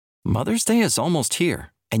Mother's Day is almost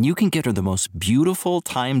here, and you can get her the most beautiful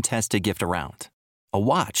time-tested gift around. A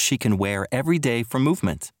watch she can wear every day from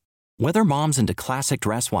Movement. Whether mom's into classic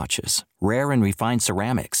dress watches, rare and refined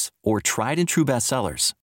ceramics, or tried and true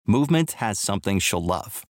bestsellers, Movement has something she'll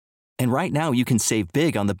love. And right now you can save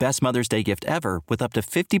big on the best Mother's Day gift ever with up to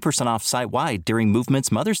 50% off site-wide during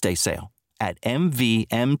Movement's Mother's Day sale at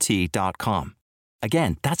MVMT.com.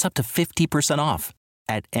 Again, that's up to 50% off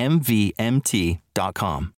at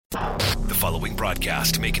MVMT.com. The following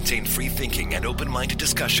broadcast may contain free thinking and open-minded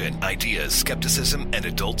discussion, ideas, skepticism, and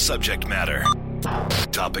adult subject matter.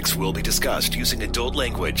 Topics will be discussed using adult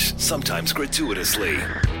language, sometimes gratuitously.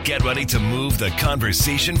 Get ready to move the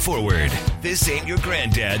conversation forward. This ain't your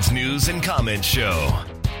granddad's news and comment show.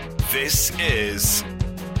 This is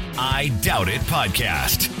I Doubt It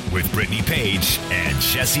Podcast with Brittany Page and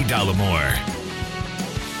Jesse Dollamore.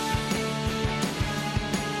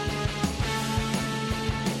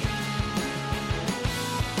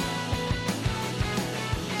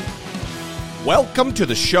 Welcome to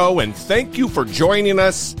the show, and thank you for joining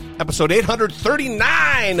us. Episode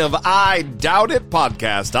 839 of I Doubt It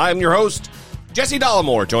Podcast. I am your host, Jesse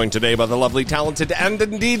Dollamore, joined today by the lovely, talented, and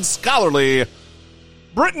indeed scholarly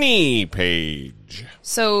Brittany Page.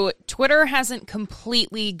 So Twitter hasn't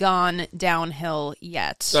completely gone downhill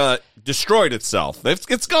yet. Destroyed itself.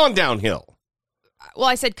 It's gone downhill. Well,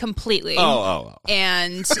 I said completely. Oh.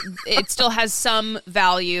 And it still has some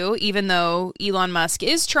value, even though Elon Musk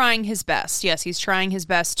is trying his best. Yes, he's trying his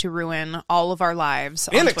best to ruin all of our lives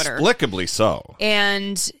on Twitter. Inexplicably so.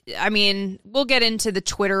 And, I mean, we'll get into the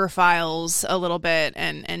Twitter files a little bit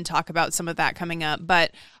and talk about some of that coming up.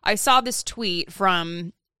 But I saw this tweet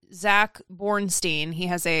from Zach Bornstein. He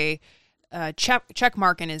has a check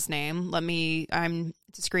mark in his name. It's a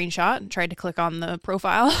screenshot. I tried to click on the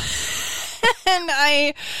profile. And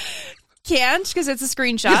I can't because it's a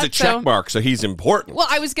screenshot. He has a check mark, so he's important. Well,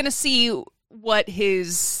 I was going to see what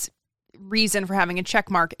his reason for having a check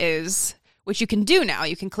mark is, which you can do now.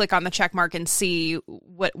 You can click on the check mark and see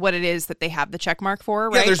what it is that they have the check mark for,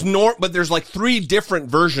 right? Yeah, but there's like three different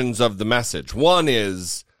versions of the message. One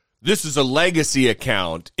is, this is a legacy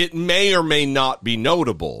account. It may or may not be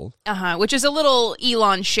notable. Which is a little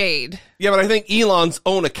Elon shade. Yeah, but I think Elon's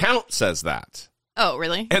own account says that. Oh,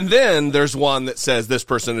 really? And then there's one that says this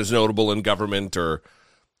person is notable in government or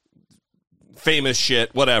famous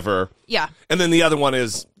shit, whatever. Yeah. And then the other one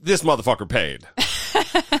is, this motherfucker paid.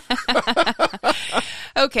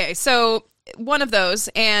 Okay, so one of those.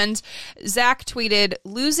 And Zach tweeted,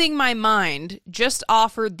 losing my mind, just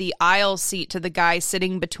offered the aisle seat to the guy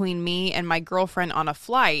sitting between me and my girlfriend on a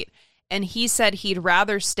flight. And he said he'd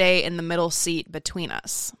rather stay in the middle seat between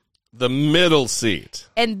us. The middle seat.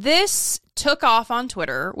 And this took off on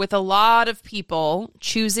Twitter with a lot of people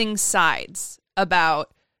choosing sides about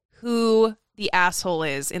who the asshole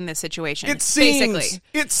is in this situation. It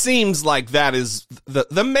seems like that is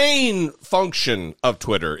the main function of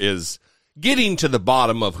Twitter is getting to the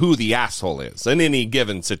bottom of who the asshole is in any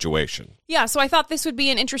given situation. Yeah, so I thought this would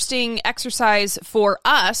be an interesting exercise for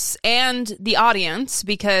us and the audience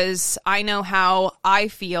because I know how I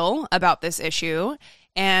feel about this issue.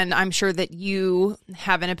 And I'm sure that you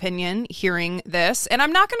have an opinion hearing this. And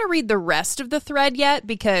I'm not going to read the rest of the thread yet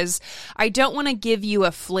because I don't want to give you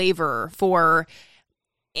a flavor for...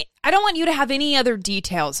 I don't want you to have any other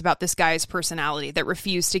details about this guy's personality that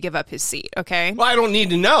refused to give up his seat, okay? Well, I don't need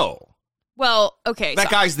to know. Well, okay.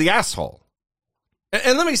 That guy's the asshole.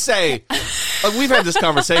 And let me say, we've had this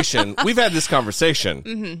conversation.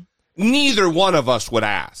 Mm-hmm. Neither one of us would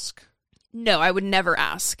ask. No, I would never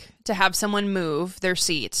ask to have someone move their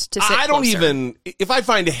seat to sit I don't closer. even, if I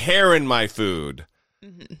find hair in my food,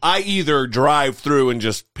 mm-hmm. I either drive through and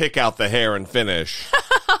just pick out the hair and finish.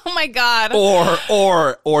 Oh my God.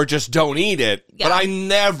 Or just don't eat it. Yeah. But I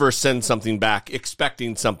never send something back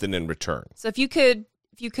expecting something in return. So if you could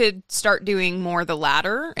start doing more the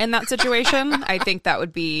latter in that situation, I think that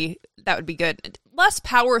would be good. Less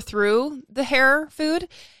power through the hair food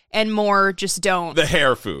and more just don't. The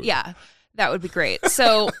hair food. Yeah. That would be great.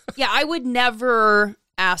 So, yeah, I would never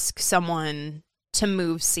ask someone to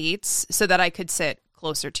move seats so that I could sit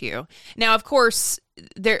closer to you. Now, of course,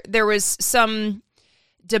 there was some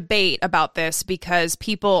debate about this because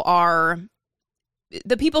the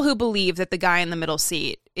people who believe that the guy in the middle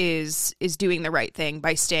seat is doing the right thing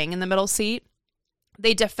by staying in the middle seat,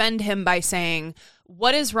 they defend him by saying,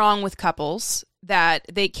 what is wrong with couples that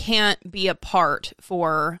they can't be apart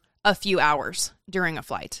for a few hours during a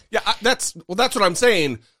flight? Yeah, that's what I'm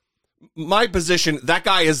saying. My position, that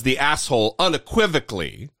guy is the asshole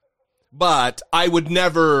unequivocally, but I would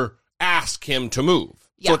never ask him to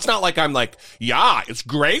move. So it's not like I'm like, yeah, it's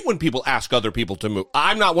great when people ask other people to move.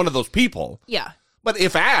 I'm not one of those people. Yeah. But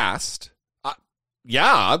if asked,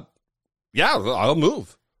 yeah, I'll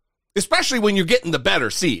move. Especially when you're getting the better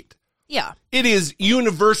seat. Yeah. It is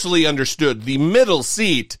universally understood the middle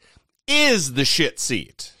seat is the shit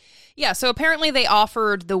seat. Yeah, so apparently they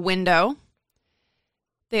offered the window.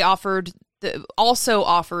 They also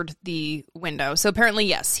offered the window. So apparently,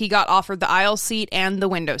 yes, he got offered the aisle seat and the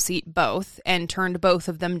window seat both and turned both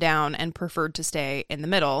of them down and preferred to stay in the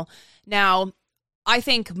middle. Now, I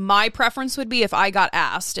think my preference would be if I got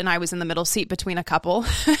asked and I was in the middle seat between a couple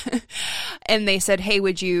and they said, hey,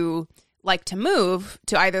 would you like to move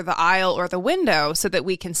to either the aisle or the window so that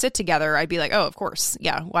we can sit together? I'd be like, oh, of course.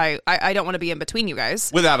 Yeah. Why? I don't want to be in between you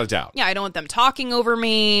guys. Without a doubt. Yeah. I don't want them talking over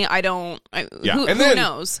me. Who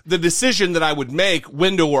knows? The decision that I would make,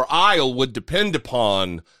 window or aisle, would depend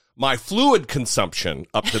upon my fluid consumption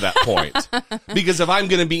up to that point. Because if I'm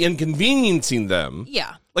going to be inconveniencing them.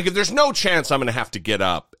 Yeah. Like if there's no chance I'm going to have to get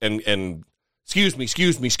up and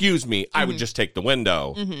excuse me, I would just take the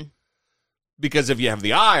window. Mm-hmm. Because if you have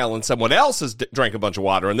the aisle and someone else has drank a bunch of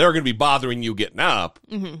water and they're going to be bothering you getting up,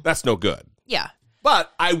 that's no good. Yeah.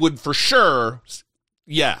 But I would for sure,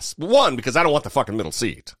 yes. One, because I don't want the fucking middle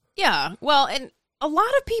seat. Yeah. Well, and a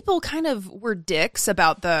lot of people kind of were dicks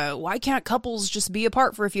about why can't couples just be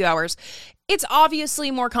apart for a few hours? It's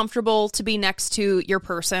obviously more comfortable to be next to your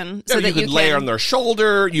person. So that you can lay on their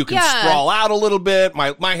shoulder. You can sprawl out a little bit.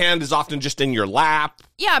 My hand is often just in your lap.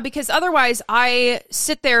 Yeah, because otherwise I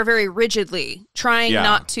sit there very rigidly, trying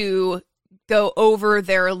not to go over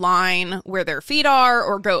their line where their feet are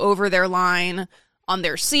or go over their line on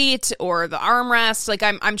their seat or the armrest. Like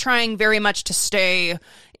I'm trying very much to stay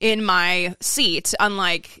in my seat,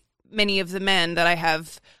 unlike many of the men that I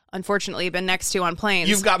have unfortunately been next to on planes.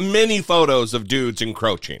 You've got many photos of dudes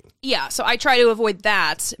encroaching. Yeah, so I try to avoid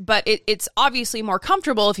that, but it's obviously more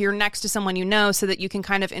comfortable if you're next to someone you know so that you can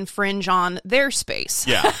kind of infringe on their space.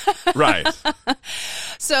 Yeah, right.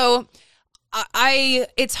 So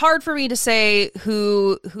it's hard for me to say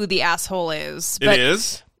who the asshole is. But, it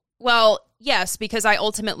is? Well, yes, because I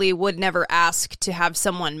ultimately would never ask to have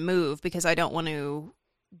someone move because I don't want to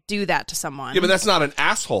do that to someone. Yeah, but that's not an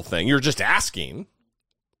asshole thing. You're just asking.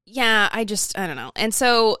 Yeah, I don't know. And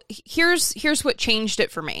so here's what changed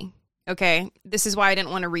it for me. Okay, this is why I didn't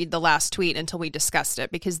want to read the last tweet until we discussed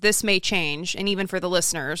it, because this may change. And even for the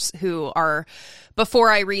listeners who are, before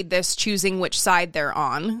I read this, choosing which side they're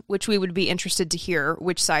on, which we would be interested to hear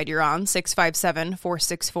which side you're on,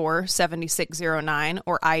 657-464-7609,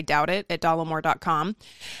 or I doubt it at dollamore.com.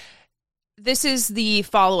 This is the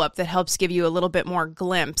follow-up that helps give you a little bit more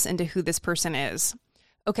glimpse into who this person is.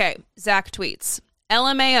 Okay, Zach tweets,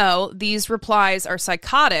 LMAO, these replies are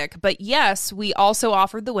psychotic, but yes, we also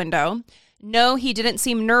offered the window. No, he didn't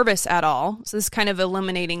seem nervous at all. So this is kind of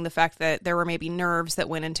eliminating the fact that there were maybe nerves that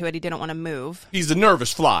went into it. He didn't want to move. He's a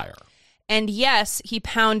nervous flyer. And yes, he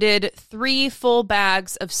pounded 3 full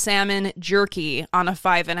bags of salmon jerky on a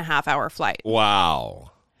 5.5-hour flight.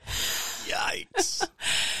 Wow. Yikes.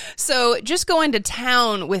 So just going to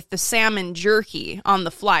town with the salmon jerky on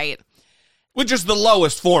the flight. Which is the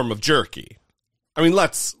lowest form of jerky. I mean,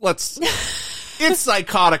 let's it's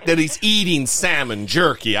psychotic that he's eating salmon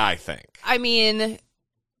jerky, I think. I mean,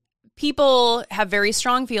 people have very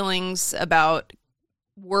strong feelings about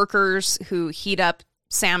workers who heat up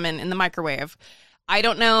salmon in the microwave. I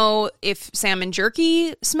don't know if salmon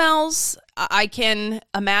jerky smells. I can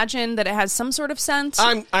imagine that it has some sort of scent.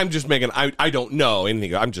 I'm just making, I don't know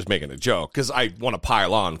anything. I'm just making a joke because I want to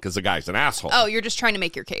pile on because the guy's an asshole. Oh, you're just trying to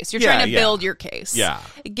make your case. You're trying to build your case. Yeah.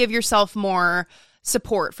 Give yourself more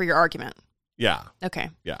support for your argument. Yeah. Okay.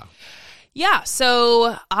 Yeah. Yeah,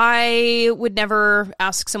 so I would never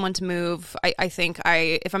ask someone to move. I think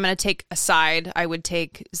if I'm going to take a side, I would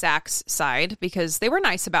take Zach's side because they were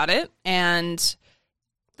nice about it, and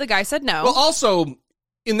the guy said no. Well, also,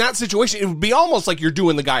 in that situation, it would be almost like you're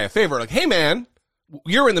doing the guy a favor. Like, hey, man,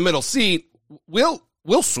 you're in the middle seat. We'll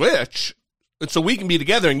switch so we can be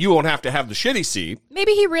together and you won't have to have the shitty seat.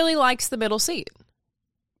 Maybe he really likes the middle seat.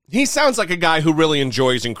 He sounds like a guy who really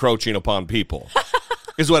enjoys encroaching upon people.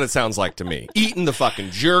 Is what it sounds like to me. Eating the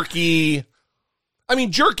fucking jerky. I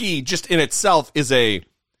mean, jerky just in itself is a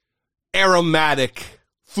aromatic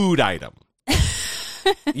food item.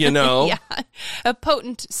 You know? Yeah. A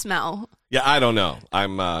potent smell. Yeah, I don't know.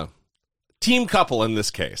 I'm team couple in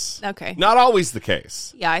this case. Okay. Not always the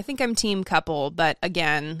case. Yeah, I think I'm team couple, but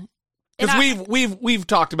again, because we've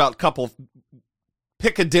talked about couple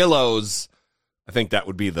picadillos. I think that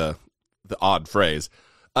would be the odd phrase.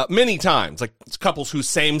 many times, like couples who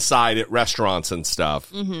same side at restaurants and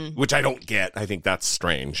stuff, which I don't get. I think that's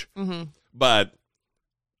strange. But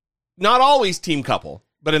not always team couple.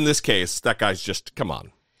 But in this case, that guy's just, come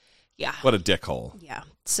on. Yeah. What a dickhole. Yeah.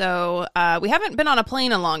 So we haven't been on a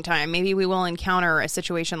plane a long time. Maybe we will encounter a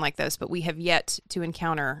situation like this, but we have yet to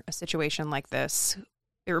encounter a situation like this.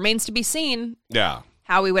 It remains to be seen. Yeah.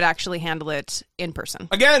 How we would actually handle it in person.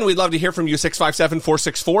 Again, we'd love to hear from you,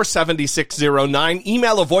 657-464-7609.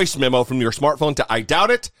 Email a voice memo from your smartphone to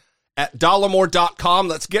idoubitit@dollemore.com.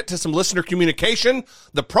 Let's get to some listener communication.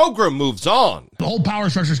 The program moves on. The whole power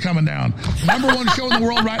structure's coming down. Number one show in the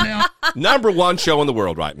world right now. Number one show in the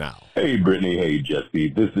world right now. Hey, Brittany. Hey, Jesse.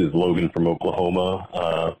 This is Logan from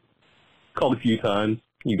Oklahoma. Called a few times.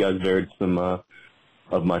 You guys varied some of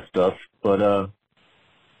my stuff. But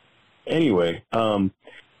anyway, I'm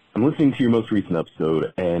listening to your most recent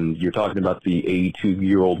episode, and you're talking about the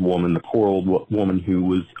 82-year-old woman, the poor old woman who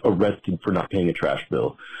was arrested for not paying a trash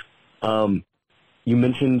bill. You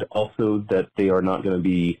mentioned also that they are not going to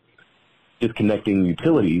be disconnecting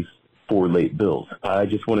utilities for late bills. I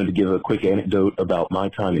just wanted to give a quick anecdote about my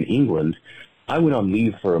time in England. I went on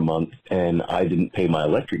leave for a month, and I didn't pay my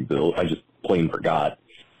electric bill. I just plain forgot.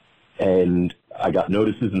 And I got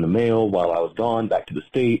notices in the mail while I was gone back to the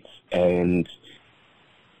States, and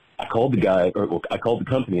I called the guy, I called the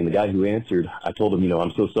company, and the guy who answered, I told him,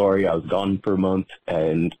 I'm so sorry, I was gone for a month,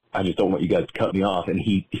 and I just don't want you guys to cut me off. And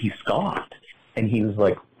he scoffed, and he was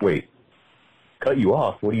like, wait, cut you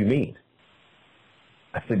off? What do you mean?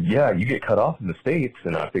 I said, yeah, you get cut off in the States,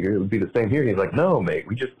 and I figured it would be the same here. He's like, no, mate,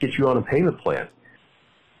 we just get you on a payment plan.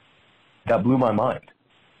 That blew my mind.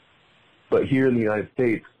 But here in the United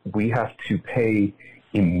States, we have to pay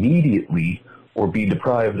immediately or be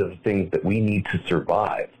deprived of the things that we need to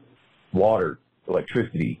survive. Water,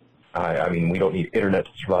 electricity. I mean, we don't need internet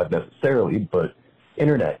to survive necessarily, but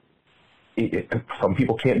internet. Some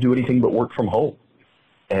people can't do anything but work from home.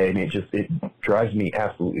 And it drives me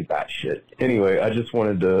absolutely batshit. Anyway, I just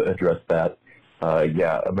wanted to address that.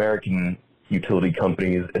 Yeah, American utility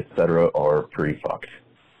companies, etc., are pretty fucked.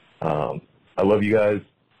 I love you guys.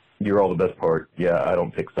 You're all the best part. Yeah, I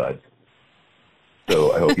don't pick sides.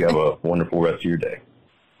 So I hope you have a wonderful rest of your day.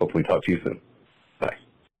 Hopefully talk to you soon. Bye.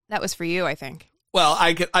 That was for you, I think. Well,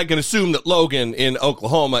 I can assume that Logan in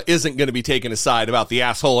Oklahoma isn't going to be taking a side about the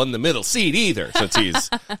asshole in the middle seat either, since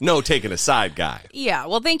he's no taking a side guy. Yeah,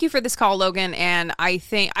 well, thank you for this call, Logan, and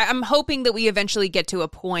I'm hoping that we eventually get to a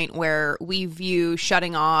point where we view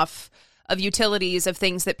shutting off of utilities of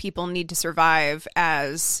things that people need to survive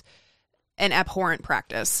as an abhorrent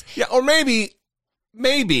practice. Yeah, or maybe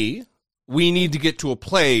we need to get to a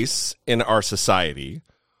place in our society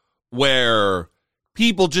where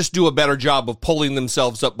people just do a better job of pulling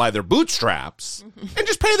themselves up by their bootstraps and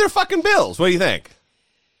just pay their fucking bills. What do you think?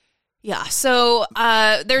 Yeah, so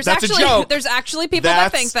there's actually people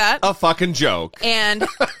that think that. A fucking joke. And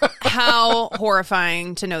how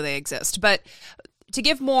horrifying to know they exist. But to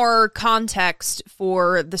give more context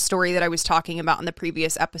for the story that I was talking about in the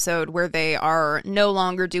previous episode, where they are no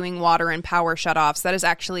longer doing water and power shutoffs, that is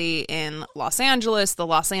actually in Los Angeles. The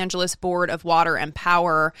Los Angeles Board of Water and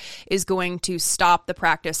Power is going to stop the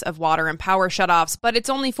practice of water and power shutoffs, but it's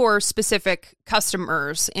only for specific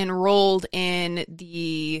customers enrolled in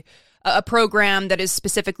a program that is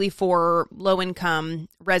specifically for low-income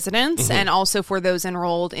residents and also for those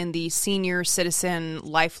enrolled in the Senior Citizen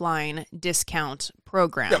Lifeline Discount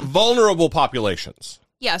Program. Yeah, vulnerable populations.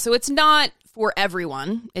 Yeah, so it's not for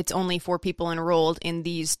everyone. It's only for people enrolled in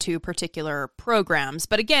these two particular programs.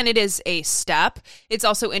 But again, it is a step. It's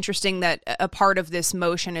also interesting that a part of this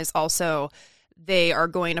motion is also they are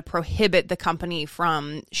going to prohibit the company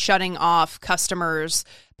from shutting off customers'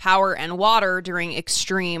 power and water during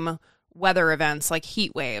extreme weather events like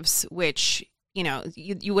heat waves, which,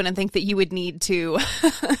 you wouldn't think that you would need to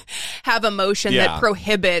have a motion that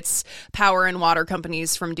prohibits power and water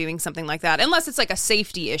companies from doing something like that, unless it's like a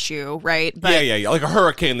safety issue, right? But, yeah. Like a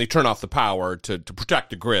hurricane, they turn off the power to protect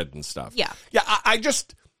the grid and stuff. Yeah. Yeah,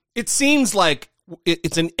 it seems like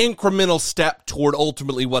it's an incremental step toward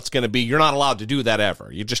ultimately what's going to be. You're not allowed to do that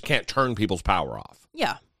ever. You just can't turn people's power off.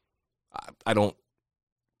 Yeah.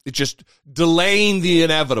 It's just delaying the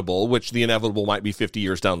inevitable, which the inevitable might be 50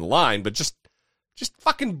 years down the line, but just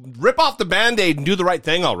fucking rip off the Band-Aid and do the right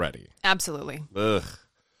thing already. Absolutely. Ugh.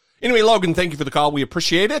 Anyway, Logan, thank you for the call. We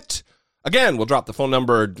appreciate it. Again, we'll drop the phone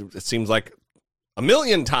number, it seems like a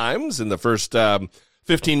million times in the first 15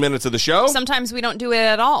 minutes of the show. Sometimes we don't do it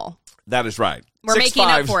at all. That is right. We're making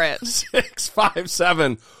up for it.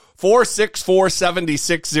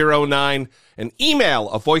 657-464-7609. And email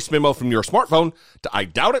a voice memo from your smartphone to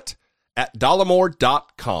idoubitit at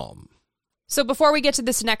dollemore.com. So before we get to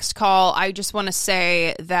this next call, I just want to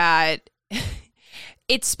say that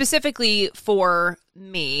it's specifically for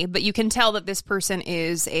me, but you can tell that this person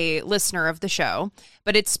is a listener of the show.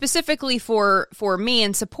 But it's specifically for me,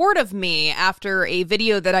 in support of me, after a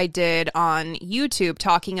video that I did on YouTube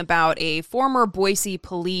talking about a former Boise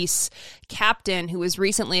police captain who was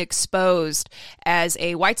recently exposed as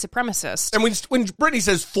a white supremacist. And when Brittany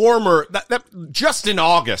says former, that just in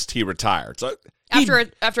August he retired. So After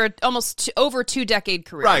almost over 2-decade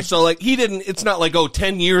career. Right, so like it's not like,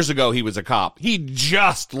 10 years ago he was a cop. He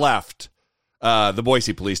just left the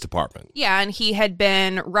Boise Police Department. Yeah, and he had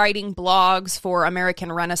been writing blogs for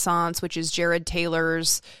American Renaissance, which is Jared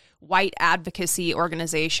Taylor's white advocacy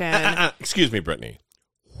organization. Excuse me, Brittany.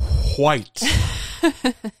 White.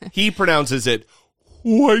 He pronounces it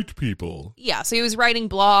white people. Yeah, so he was writing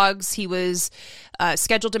blogs. He was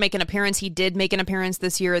scheduled to make an appearance. He did make an appearance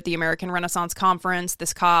this year at the American Renaissance Conference,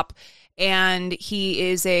 this cop. And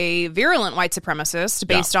he is a virulent white supremacist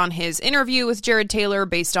based on his interview with Jared Taylor,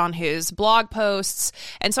 based on his blog posts.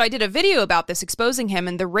 And so I did a video about this, exposing him,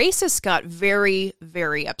 and the racists got very,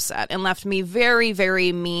 very upset and left me very,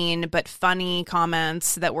 very mean but funny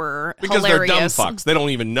comments that were because hilarious. They're dumb fucks. They don't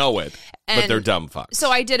even know it, but they're dumb fucks.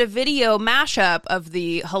 So I did a video mashup of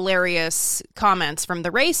the hilarious comments from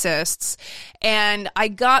the racists, and I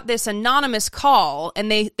got this anonymous call,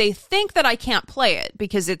 and they think that I can't play it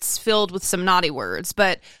because it's filled with some naughty words,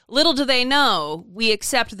 but little do they know, we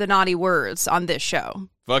accept the naughty words on this show.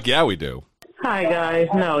 Fuck yeah, we do. Hi, guys.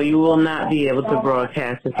 No, you will not be able to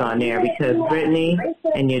broadcast this on air because Brittany,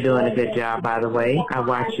 and you're doing a good job, by the way. I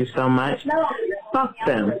watch you so much. Fuck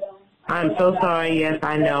them. I'm so sorry. Yes,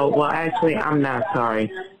 I know. Well, actually, I'm not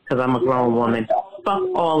sorry because I'm a grown woman. Fuck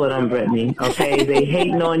all of them, Brittany, okay? They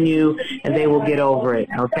hating on you, and they will get over it,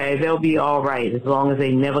 okay? They'll be all right as long as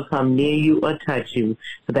they never come near you or touch you.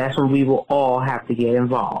 So that's when we will all have to get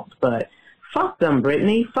involved. But fuck them,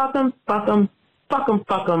 Brittany. Fuck them, fuck them, fuck them,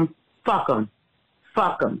 fuck them, fuck them,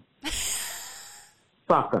 fuck them,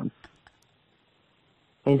 fuck them.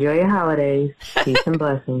 Enjoy your holidays. Peace and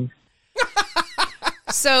blessings.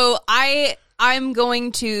 So I'm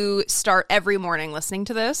going to start every morning listening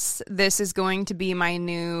to this. This is going to be my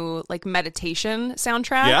new meditation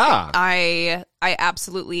soundtrack. Yeah. I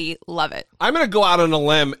absolutely love it. I'm going to go out on a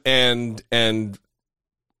limb and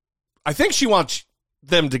I think she wants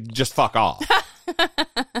them to just fuck off.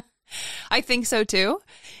 I think so too.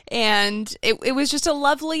 And it was just a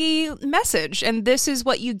lovely message. And this is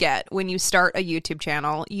what you get when you start a YouTube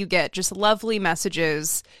channel. You get just lovely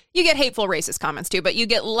messages. You get hateful, racist comments too, but you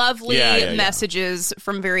get lovely messages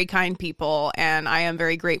from very kind people. And I am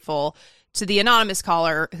very grateful to the anonymous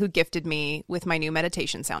caller who gifted me with my new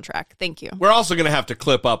meditation soundtrack. Thank you. We're also going to have to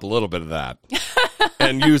clip up a little bit of that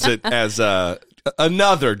and use it as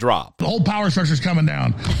another drop. The whole power structure is coming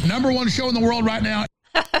down. Number one show in the world right now.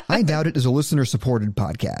 I Doubt It is a listener-supported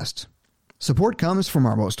podcast. Support comes from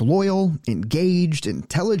our most loyal, engaged,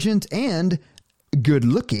 intelligent, and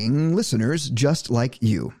good-looking listeners just like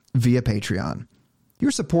you via Patreon.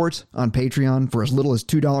 Your support on Patreon for as little as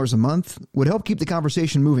 $2 a month would help keep the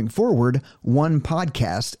conversation moving forward one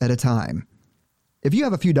podcast at a time. If you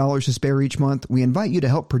have a few dollars to spare each month, we invite you to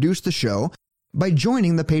help produce the show by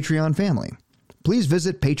joining the Patreon family. Please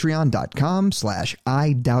visit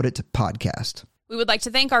patreon.com/IDoubtItPodcast. We would like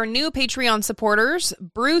to thank our new Patreon supporters,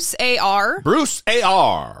 Bruce A.R.,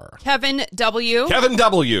 Kevin W.,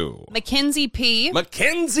 Mackenzie P.,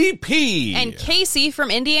 and Casey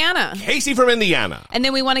from Indiana. And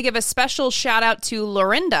then we want to give a special shout out to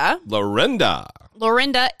Lorinda.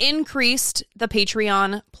 Lorinda increased the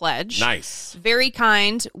Patreon pledge. Nice. Very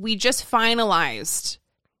kind. We just finalized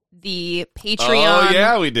the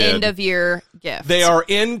Patreon end-of-year gift. They are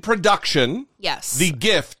in production. Yes. The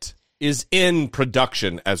gift is in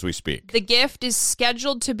production as we speak. The gift is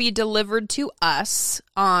scheduled to be delivered to us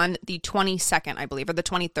on the 22nd, I believe, or the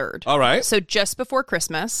 23rd. All right. So just before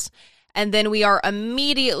Christmas. And then we are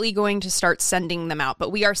immediately going to start sending them out. But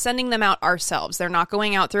we are sending them out ourselves. They're not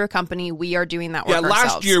going out through a company. We are doing that work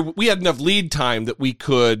ourselves. Last year we had enough lead time that we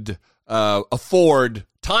could afford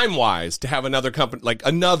time-wise to have another company, like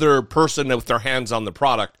another person with their hands on the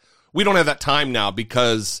product. We don't have that time now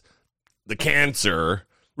because the cancer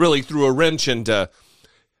really threw a wrench into.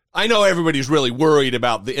 I know everybody's really worried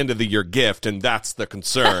about the end of the year gift, and that's the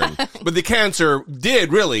concern. But the cancer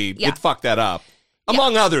did really, it fucked that up.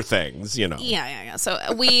 Among other things, you know. Yeah. So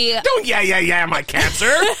we... Don't my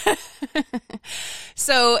cancer!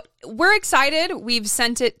 So we're excited. We've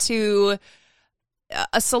sent it to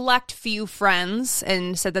a select few friends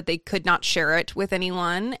and said that they could not share it with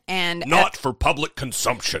anyone. And not for public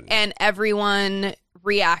consumption. And everyone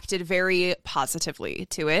reacted very positively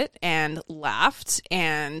to it and laughed.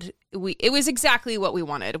 And it was exactly what we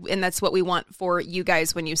wanted. And that's what we want for you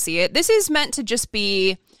guys when you see it. This is meant to just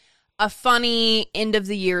be a funny end of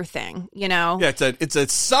the year thing, you know? Yeah, it's a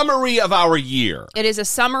summary of our year. It is a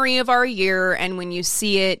summary of our year, and when you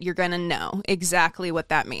see it, you're going to know exactly what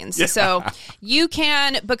that means. Yeah. So you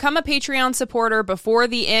can become a Patreon supporter before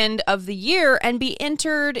the end of the year and be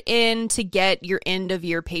entered in to get your end of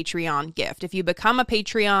year Patreon gift. If you become a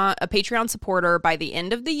Patreon supporter by the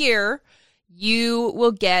end of the year, you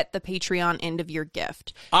will get the Patreon end of year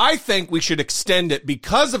gift. I think we should extend it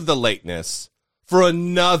because of the lateness for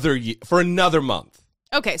another month.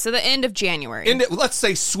 Okay, so the end of January. Let's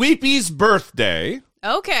say Sweepy's birthday.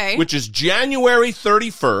 Okay. Which is January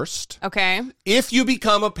 31st. Okay. If you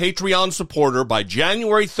become a Patreon supporter by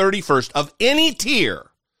January 31st of any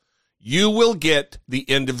tier, you will get the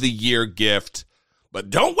end of the year gift. But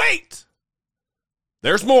don't wait.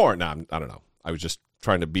 There's more. No, I don't know. I was just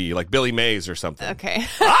trying to be like Billy Mays or something. Okay.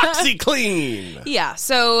 OxyClean. Yeah.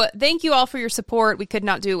 So thank you all for your support. We could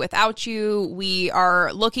not do it without you. We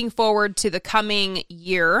are looking forward to the coming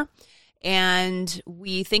year, and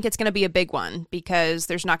we think it's going to be a big one because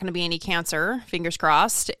there's not going to be any cancer, fingers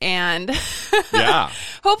crossed, and yeah,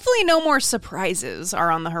 hopefully no more surprises are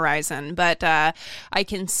on the horizon. But I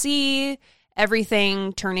can see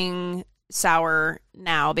everything turning sour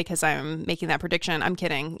now because I'm making that prediction. I'm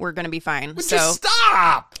kidding. We're going to be fine. But just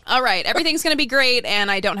stop. All right. Everything's going to be great, and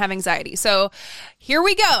I don't have anxiety. So here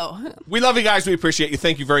we go. We love you guys. We appreciate you.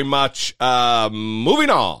 Thank you very much. Moving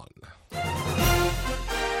on.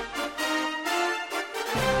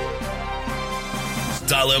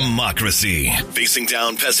 Dalemocracy. Facing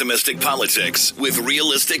down pessimistic politics with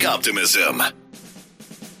realistic optimism.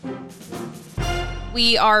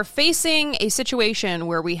 We are facing a situation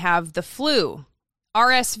where we have the flu,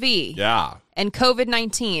 RSV, and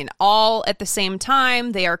COVID-19 all at the same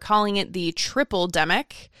time. They are calling it the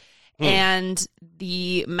Tripledemic, and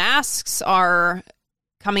the masks are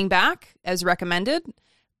coming back as recommended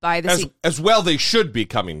by the as well. They should be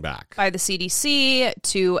coming back by the CDC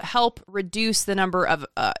to help reduce the number of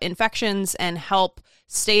infections and help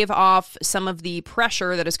stave off some of the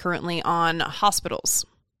pressure that is currently on hospitals.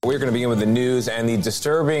 We're going to begin with the news and the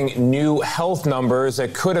disturbing new health numbers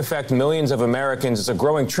that could affect millions of Americans. It's a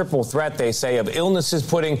growing triple threat, they say, of illnesses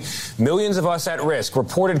putting millions of us at risk.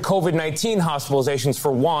 Reported COVID-19 hospitalizations,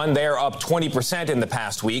 for one, they are up 20% in the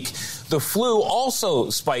past week. The flu also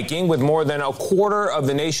spiking, with more than a quarter of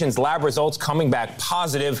the nation's lab results coming back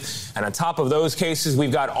positive. And on top of those cases,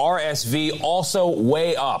 we've got RSV also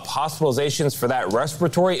way up. Hospitalizations for that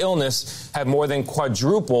respiratory illness have more than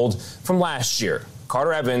quadrupled from last year.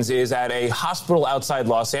 Carter Evans is at a hospital outside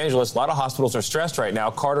Los Angeles. A lot of hospitals are stressed right now.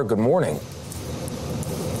 Carter, good morning.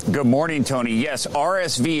 Good morning, Tony. Yes,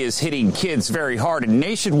 RSV is hitting kids very hard, and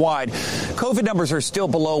nationwide, COVID numbers are still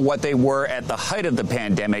below what they were at the height of the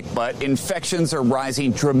pandemic, but infections are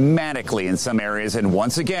rising dramatically in some areas, and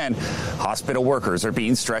once again, hospital workers are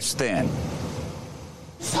being stretched thin.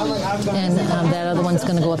 And that other one's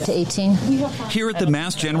going to go up to 18. Here at the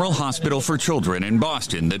Mass General Hospital for Children in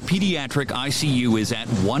Boston, the pediatric ICU is at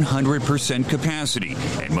 100% capacity,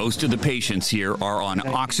 and most of the patients here are on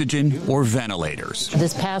oxygen or ventilators.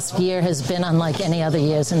 This past year has been unlike any other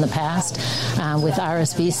years in the past, with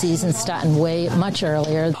RSV season starting much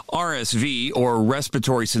earlier. RSV, or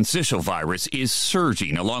respiratory syncytial virus, is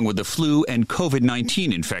surging along with the flu and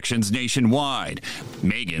COVID-19 infections nationwide.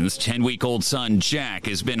 Megan's 10-week-old son, Jack,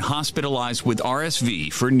 has been hospitalized with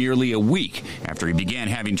RSV for nearly a week after he began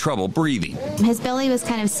having trouble breathing. His belly was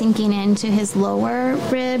kind of sinking into his lower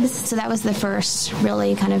ribs, so that was the first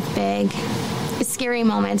really kind of big, scary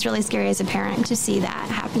moment. It's really scary as a parent to see that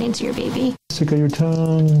happening to your baby. Stick on your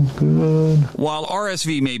tongue. Good. While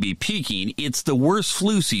RSV may be peaking, it's the worst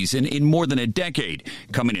flu season in more than a decade,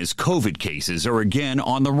 coming as COVID cases are again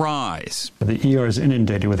on the rise. The ER is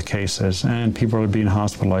inundated with cases, and people are being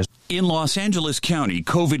hospitalized. In Los Angeles County,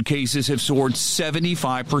 COVID cases have soared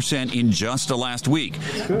 75% in just the last week.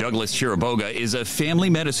 Douglas Chiriboga is a family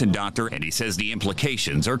medicine doctor, and he says the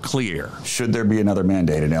implications are clear. Should there be another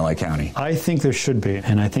mandate in LA County? I think there should be,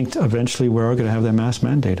 and I think eventually we're going to have that mass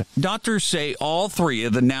mandate. Doctors say all three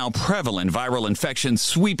of the now prevalent viral infections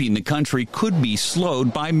sweeping the country could be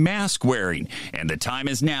slowed by mask wearing, and the time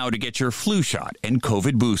is now to get your flu shot and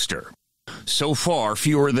COVID booster. So far,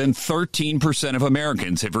 fewer than 13% of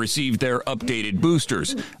Americans have received their updated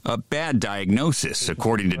boosters, a bad diagnosis,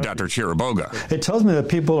 according to Dr. Chiriboga. It tells me that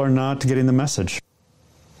people are not getting the message.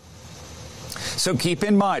 So keep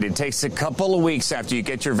in mind, it takes a couple of weeks after you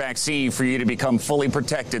get your vaccine for you to become fully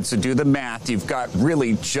protected. So do the math. You've got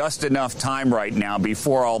really just enough time right now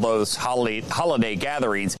before all those holiday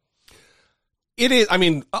gatherings. It is, I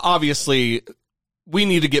mean, obviously, we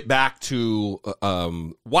need to get back to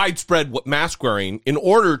widespread mask wearing in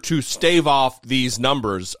order to stave off these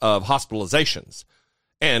numbers of hospitalizations.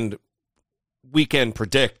 And we can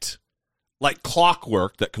predict, like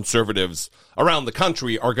clockwork, that conservatives around the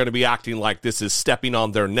country are going to be acting like this is stepping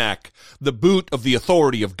on their neck, the boot of the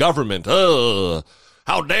authority of government.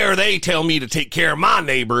 How dare they tell me to take care of my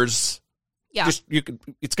neighbors? Yeah.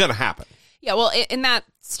 It's going to happen. Yeah, well, in that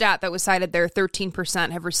stat that was cited there,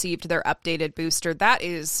 13% have received their updated booster. That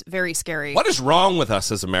is very scary. What is wrong with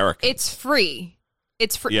us as Americans? It's free.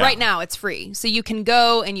 It's free. Yeah. Right now, it's free. So you can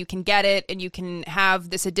go and you can get it and you can have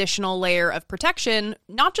this additional layer of protection,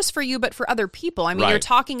 not just for you, but for other people. I mean, You're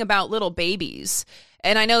talking about little babies.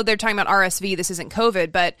 And I know they're talking about RSV. This isn't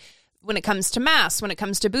COVID, but when it comes to masks, when it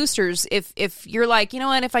comes to boosters, if you're like, you know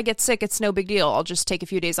what, if I get sick, it's no big deal. I'll just take a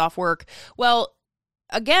few days off work. Well,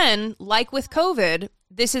 again, like with COVID,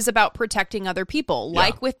 this is about protecting other people.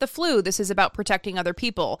 Like with the flu, this is about protecting other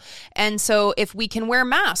people. And so if we can wear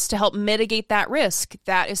masks to help mitigate that risk,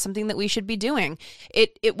 that is something that we should be doing.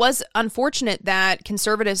 It was unfortunate that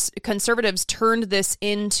conservatives turned this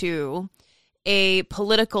into a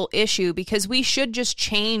political issue, because we should just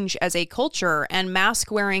change as a culture, and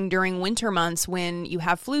mask wearing during winter months when you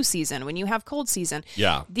have flu season, when you have cold season.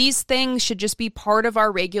 Yeah. These things should just be part of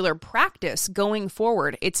our regular practice going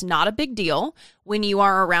forward. It's not a big deal when you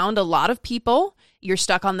are around a lot of people, you're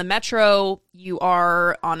stuck on the metro, you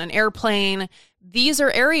are on an airplane. These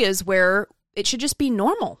are areas where it should just be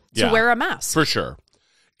normal to wear a mask. For sure.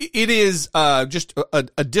 It is just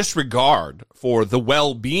a disregard for the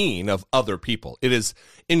well-being of other people. It is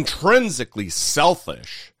intrinsically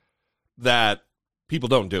selfish that people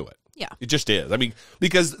don't do it. Yeah. It just is. I mean,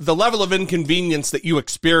 because the level of inconvenience that you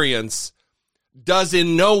experience does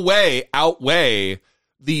in no way outweigh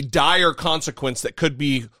the dire consequence that could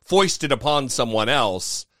be foisted upon someone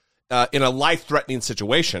else in a life-threatening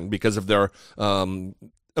situation because of their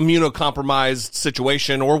immunocompromised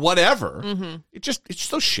situation or whatever. Mm-hmm. It's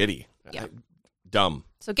so shitty. Yeah. Dumb.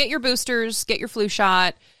 So get your boosters, get your flu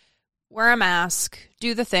shot, wear a mask,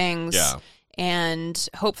 do the things. Yeah. And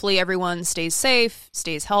hopefully everyone stays safe,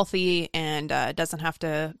 stays healthy, and doesn't have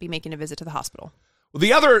to be making a visit to the hospital. Well,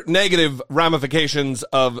 the other negative ramifications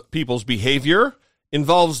of people's behavior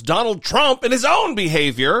involves Donald Trump and his own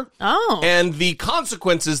behavior. And the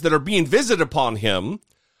consequences that are being visited upon him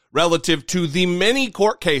relative to the many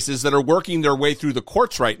court cases that are working their way through the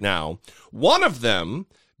courts right now. One of them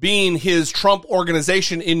being his Trump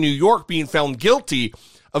organization in New York being found guilty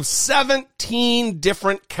of 17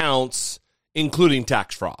 different counts, including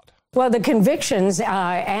tax fraud. Well, the convictions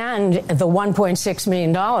and the $1.6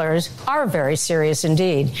 million are very serious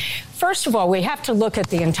indeed. First of all, we have to look at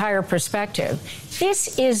the entire perspective.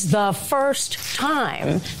 This is the first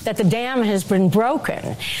time that the dam has been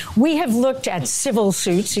broken. We have looked at civil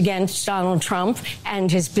suits against Donald Trump and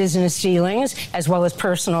his business dealings, as well as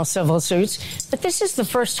personal civil suits. But this is the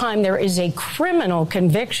first time there is a criminal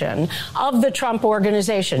conviction of the Trump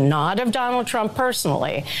organization, not of Donald Trump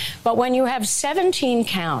personally. But when you have 17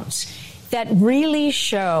 counts that really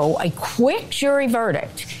show a quick jury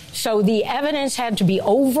verdict, so the evidence had to be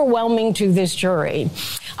overwhelming to this jury,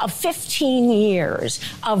 of 15 years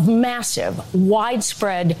of massive,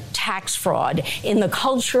 widespread tax fraud in the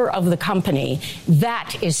culture of the company,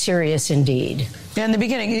 that is serious indeed. In the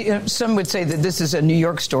beginning, some would say that this is a New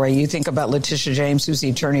York story. You think about Letitia James, who's the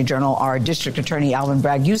Attorney General, our District Attorney Alvin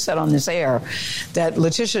Bragg. You said on this air that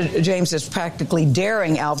Letitia James is practically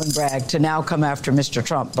daring Alvin Bragg to now come after Mr.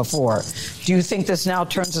 Trump before. Do you think this now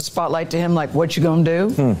turns the spotlight to him, like, what you gonna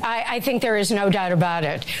do? I think there is no doubt about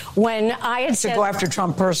it. When I had said... To go after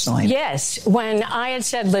Trump personally. Yes. When I had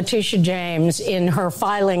said Letitia James in her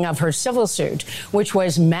filing of her civil suit, which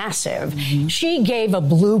was massive, she gave a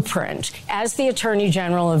blueprint as the Attorney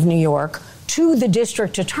General of New York to the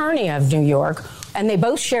District Attorney of New York, and they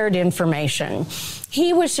both shared information.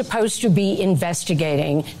 He was supposed to be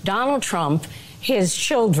investigating Donald Trump, his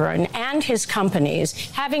children, and his companies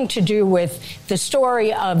having to do with the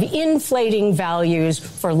story of inflating values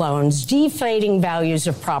for loans, deflating values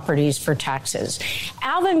of properties for taxes.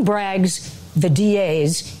 Alvin Bragg's, the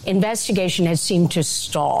DA's investigation has seemed to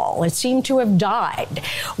stall. It seemed to have died.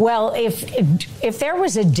 Well, if there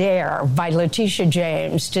was a dare by Letitia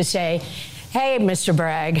James to say, hey, Mr.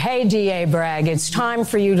 Bragg, hey, DA Bragg, it's time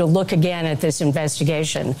for you to look again at this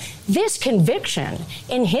investigation. This conviction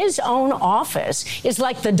in his own office is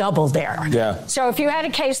like the double dare. Yeah. So if you had a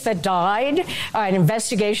case that died, an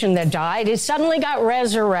investigation that died, it suddenly got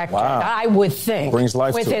resurrected, I would think, brings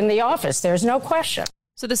life within the office. There's no question.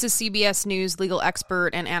 So this is CBS News legal expert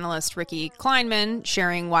and analyst Ricky Kleinman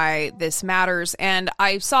sharing why this matters. And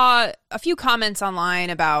I saw a few comments online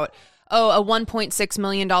about, a $1.6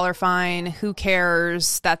 million fine. Who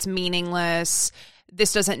cares? That's meaningless.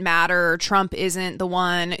 This doesn't matter. Trump isn't the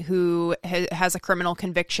one who has a criminal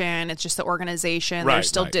conviction. It's just the organization. There's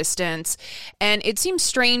still distance. And it seems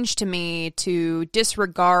strange to me to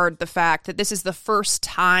disregard the fact that this is the first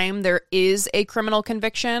time there is a criminal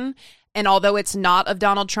conviction. And although it's not of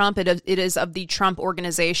Donald Trump, it is of the Trump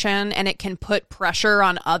organization, and it can put pressure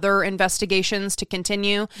on other investigations to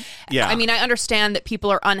continue. Yeah. I mean, I understand that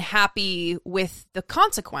people are unhappy with the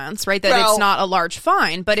consequence, right? That it's not a large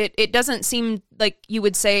fine, but it doesn't seem like you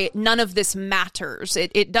would say none of this matters.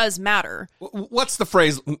 It does matter. What's the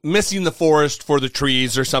phrase? Missing the forest for the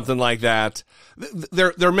trees or something like that.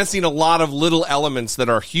 They're missing a lot of little elements that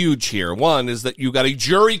are huge here. One is that you got a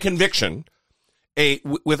jury conviction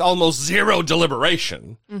with almost zero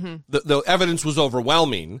deliberation. Mm-hmm. The evidence was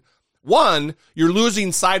overwhelming. One, you're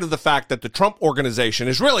losing sight of the fact that the Trump organization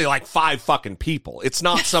is really like 5 fucking people. It's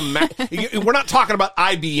not some... we're not talking about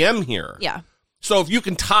IBM here. Yeah. So if you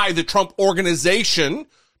can tie the Trump organization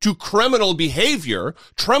to criminal behavior,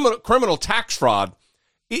 criminal tax fraud,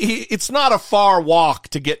 it's not a far walk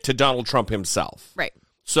to get to Donald Trump himself. Right.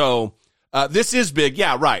 So this is big.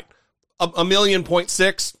 Yeah, right. $1.6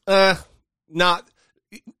 million,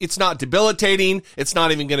 it's not debilitating. It's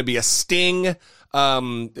not even going to be a sting,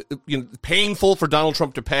 painful for Donald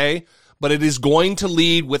Trump to pay, but it is going to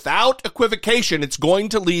lead, without equivocation, it's going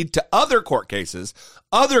to lead to other court cases,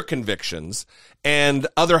 other convictions, and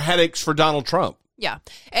other headaches for Donald Trump. Yeah.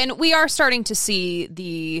 And we are starting to see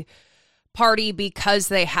the party, because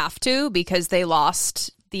they have to, because they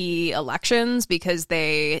lost the elections, because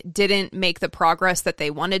they didn't make the progress that they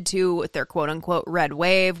wanted to with their quote-unquote red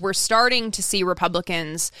wave. We're starting to see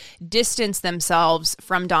Republicans distance themselves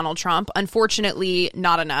from Donald Trump. Unfortunately,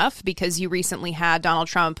 not enough, because you recently had Donald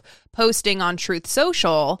Trump posting on Truth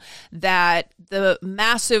Social that the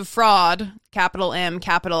massive fraud, capital M,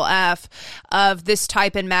 capital F, of this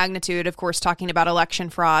type and magnitude, of course, talking about election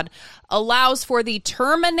fraud, allows for the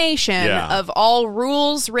termination of all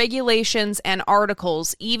rules, regulations, and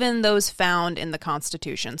articles, even those found in the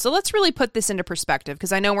Constitution. So let's really put this into perspective,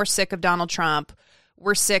 because I know we're sick of Donald Trump.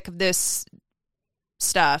 We're sick of this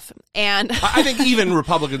stuff. And I think even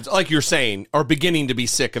Republicans, like you're saying, are beginning to be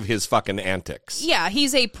sick of his fucking antics. Yeah,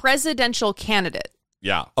 he's a presidential candidate.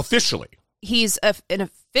 Yeah, officially. He's an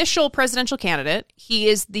official presidential candidate. He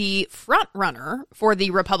is the front runner for the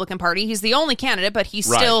Republican Party. He's the only candidate, but he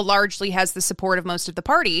still largely has the support of most of the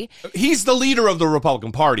party. He's the leader of the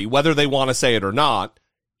Republican Party, whether they want to say it or not.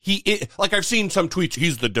 Like I've seen some tweets,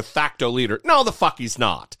 he's the de facto leader. No, the fuck he's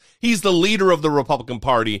not. He's the leader of the Republican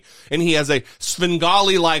Party, and he has a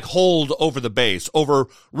Svengali-like hold over the base, over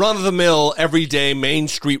run-of-the-mill, everyday Main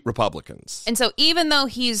Street Republicans. And so even though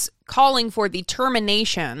he's calling for the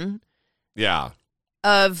termination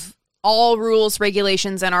of all rules,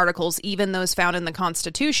 regulations, and articles, even those found in the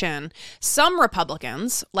Constitution, some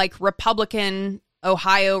Republicans, like Republican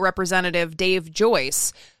Ohio Representative Dave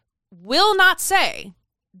Joyce, will not say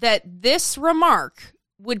that this remark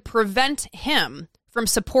would prevent him from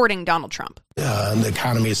supporting Donald Trump. The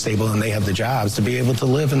economy is stable and they have the jobs to be able to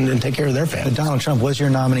live and take care of their family. Donald Trump was your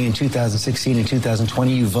nominee in 2016 and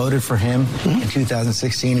 2020. You voted for him in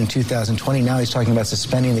 2016 and 2020. Now he's talking about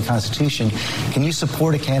suspending the Constitution. Can you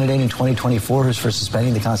support a candidate in 2024 who's for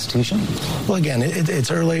suspending the Constitution? Well, again,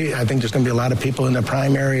 it's early. I think there's going to be a lot of people in the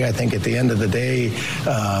primary. I think at the end of the day,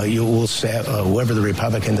 you will say whoever the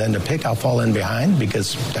Republicans end up pick, I'll fall in behind,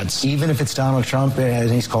 because that's... Even if it's Donald Trump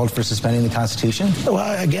and he's called for suspending the Constitution?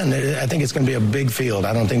 Well, again, I think it's going to be a big field.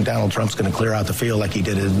 I don't think Donald Trump's going to clear out the field like he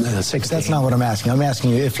did in the 60s. That's not what I'm asking. I'm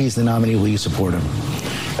asking you, if he's the nominee, will you support him?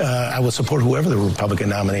 I will support whoever the Republican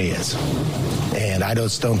nominee is. And I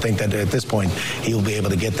just don't think that at this point he'll be able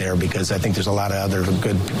to get there, because I think there's a lot of other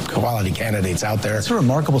good quality candidates out there. That's a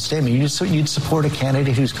remarkable statement. You'd support a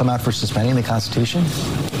candidate who's come out for suspending the Constitution?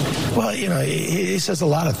 Well, he says a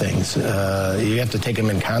lot of things. You have to take him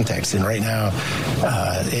in context. And right now,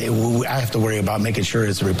 I have to worry about making sure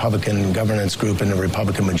as the Republican governance group and the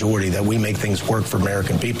Republican majority that we make things work for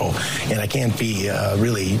American people. And I can't be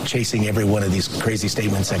really chasing every one of these crazy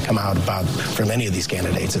statements that come out from any of these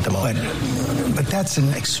candidates at the moment. But that's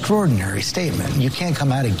an extraordinary statement. You can't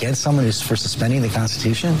come out against someone who's for suspending the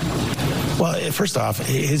Constitution? Well, first off,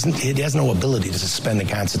 he has no ability to suspend the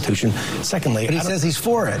Constitution. Secondly, but he says he's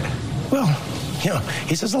for it. Well,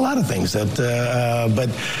 he says a lot of things but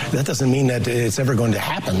that doesn't mean that it's ever going to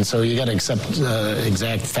happen. So you got to accept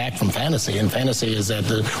exact fact from fantasy, and fantasy is that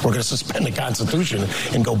we're going to suspend the Constitution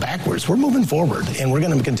and go backwards. We're moving forward, and we're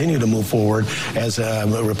going to continue to move forward as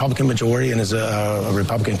a Republican majority and as a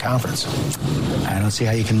Republican conference. I don't see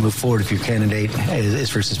how you can move forward if your candidate is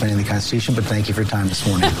for suspending the Constitution. But thank you for your time this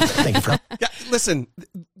morning. Thank you for. Yeah, listen,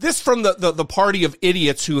 this from the party of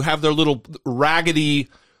idiots who have their little raggedy,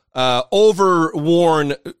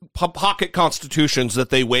 overworn pocket constitutions that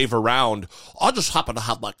they wave around. I just happen to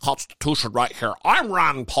have my constitution right here. I'm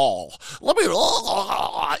Ron Paul.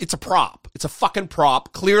 It's a prop. It's a fucking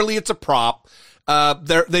prop. Clearly it's a prop.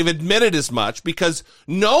 They've admitted as much because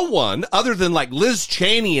no one other than like Liz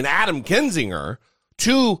Cheney and Adam Kinzinger,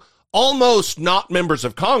 two almost not members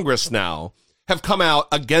of Congress now, have come out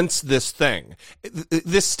against this thing.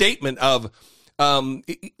 This statement of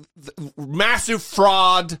massive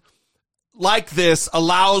fraud like this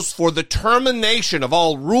allows for the termination of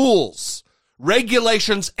all rules,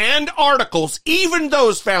 regulations, and articles, even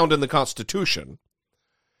those found in the Constitution.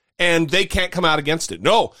 And they can't come out against it.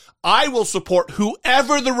 No, I will support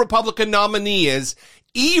whoever the Republican nominee is,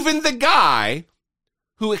 even the guy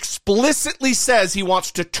who explicitly says he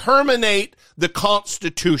wants to terminate the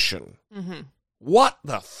Constitution. Mm-hmm. What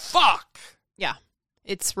the fuck? Yeah,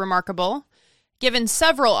 it's remarkable. Given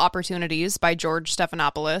several opportunities by George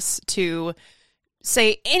Stephanopoulos to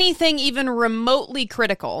say anything even remotely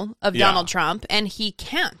critical of Donald Trump, and he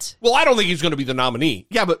can't. Well, I don't think he's going to be the nominee.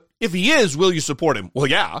 Yeah, but if he is, will you support him? Well,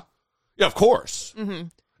 yeah. Yeah, of course. Mm-hmm.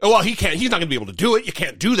 Well, he can't. He's not going to be able to do it. You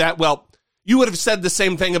can't do that. Well, you would have said the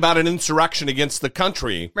same thing about an insurrection against the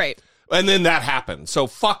country. Right. And then that happened. So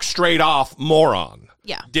fuck straight off, moron.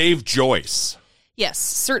 Yeah. Dave Joyce. Yes,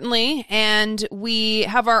 certainly. And we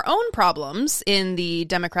have our own problems in the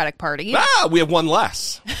Democratic Party. We have one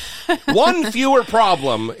less. One fewer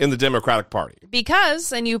problem in the Democratic Party.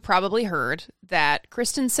 Because, and you probably heard, that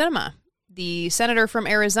Kyrsten Sinema, the senator from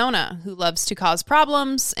Arizona who loves to cause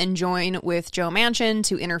problems and join with Joe Manchin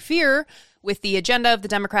to interfere with the agenda of the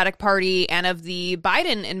Democratic Party and of the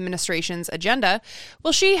Biden administration's agenda,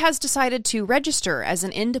 well, she has decided to register as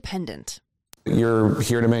an independent. You're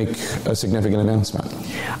here to make a significant announcement.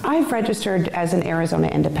 I've registered as an Arizona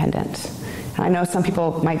independent. I know some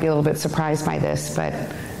people might be a little bit surprised by this, but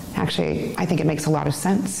actually I think it makes a lot of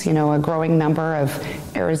sense. You know, a growing number of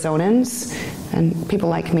Arizonans and people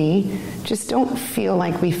like me just don't feel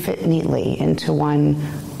like we fit neatly into one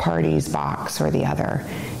party's box or the other.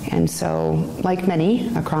 And so, like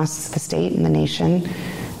many across the state and the nation,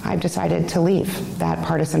 I've decided to leave that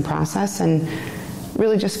partisan process and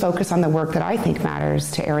really just focus on the work that I think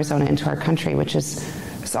matters to Arizona and to our country, which is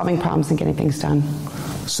solving problems and getting things done.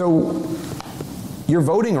 So your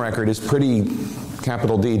voting record is pretty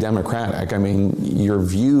capital D Democratic. I mean, your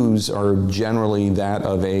views are generally that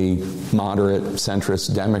of a moderate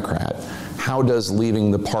centrist Democrat. How does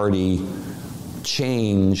leaving the party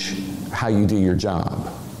change how you do your job?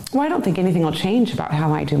 Well, I don't think anything will change about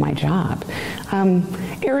how I do my job.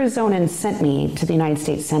 Arizonans sent me to the United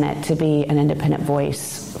States Senate to be an independent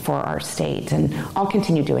voice for our state, and I'll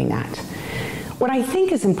continue doing that. What I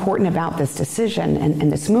think is important about this decision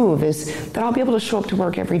and this move is that I'll be able to show up to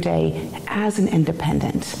work every day as an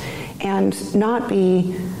independent and not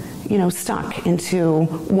be, stuck into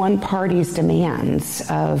one party's demands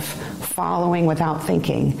of following without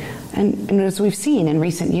thinking. And as we've seen in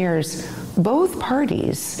recent years, both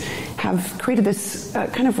parties have created this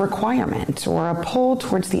kind of requirement or a pull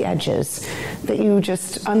towards the edges that you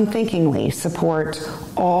just unthinkingly support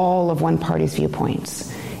all of one party's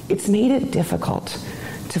viewpoints. It's made it difficult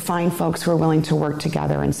to find folks who are willing to work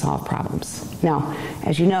together and solve problems. Now,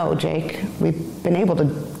 as you know, Jake, we've been able to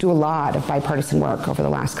do a lot of bipartisan work over the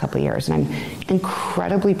last couple of years, and I'm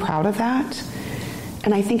incredibly proud of that.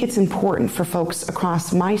 And I think it's important for folks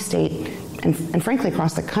across my state and frankly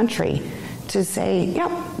across the country to say,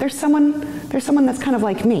 yep, there's someone that's kind of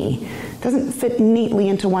like me, doesn't fit neatly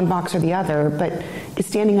into one box or the other, but is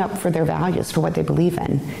standing up for their values, for what they believe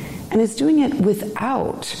in, and is doing it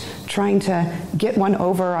without trying to get one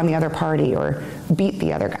over on the other party or beat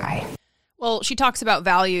the other guy. Well, she talks about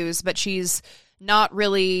values, but she's not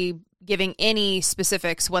really giving any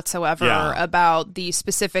specifics whatsoever about the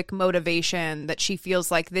specific motivation that she feels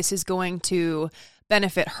like this is going to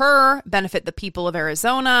benefit her, benefit the people of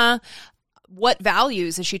Arizona. What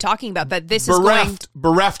values is she talking about? That this is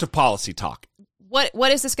bereft of policy talk.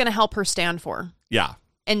 What is this going to help her stand for? Yeah.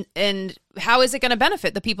 And how is it going to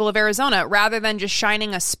benefit the people of Arizona rather than just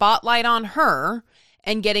shining a spotlight on her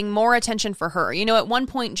and getting more attention for her. You know, at one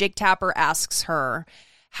point, Jake Tapper asks her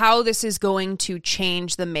how this is going to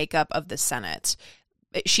change the makeup of the Senate.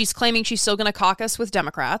 She's claiming she's still going to caucus with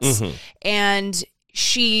Democrats. And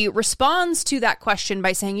she responds to that question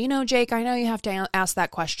by saying, you know, Jake, I know you have to ask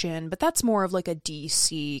that question, but that's more of like a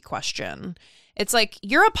DC question. It's like,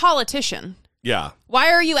 you're a politician. Yeah.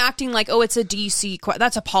 Why are you acting like, oh, it's a DC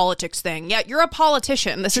that's a politics thing? Yeah, you're a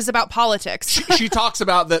politician. This is about politics. She talks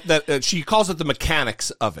about that she calls it the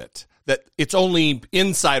mechanics of it, that it's only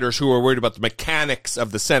insiders who are worried about the mechanics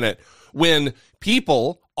of the Senate, when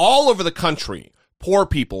people all over the country, poor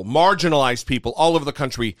people, marginalized people all over the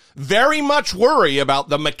country, very much worry about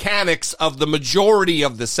the mechanics of the majority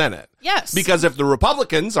of the Senate. Yes. Because if the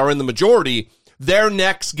Republicans are in the majority, their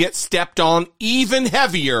necks get stepped on even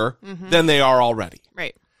heavier than they are already.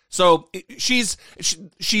 Right. So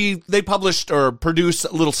they published or produced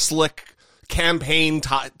a little slick campaign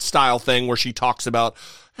style thing where she talks about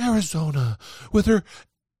Arizona with her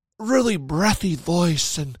really breathy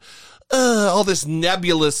voice and all this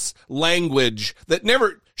nebulous language that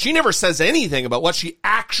she never says anything about what she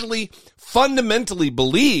actually fundamentally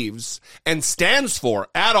believes and stands for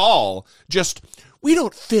at all. Just, we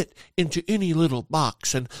don't fit into any little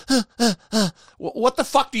box. And what the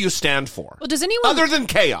fuck do you stand for? Well, does anyone, other than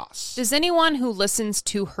chaos? Does anyone who listens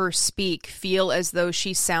to her speak feel as though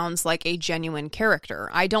she sounds like a genuine character?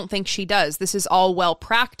 I don't think she does. This is all well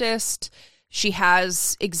practiced. She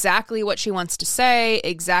has exactly what she wants to say,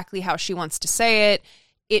 exactly how she wants to say it.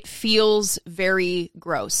 It feels very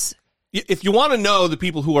gross. If you want to know the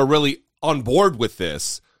people who are really on board with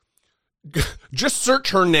this, just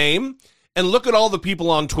search her name and look at all the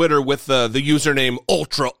people on Twitter with the username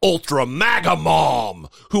Ultra MAGA Mom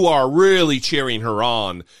who are really cheering her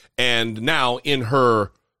on and now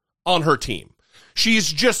on her team.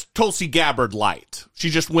 She's just Tulsi Gabbard light. She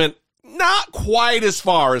just went not quite as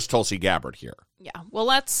far as Tulsi Gabbard here. Yeah. Well,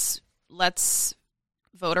 let's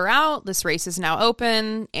vote her out. This race is now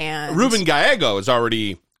open, and Ruben Gallego is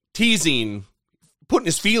already teasing, putting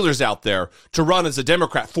his feelers out there to run as a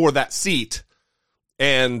Democrat for that seat.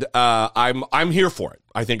 And I'm here for it.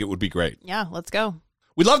 I think it would be great. Yeah, let's go.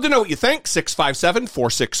 We'd love to know what you think.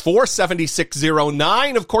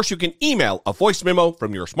 657-464-7609. Of course, you can email a voice memo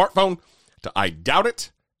from your smartphone to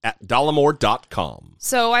idoubitit@dollamore.com.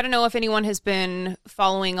 So I don't know if anyone has been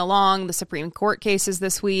following along the Supreme Court cases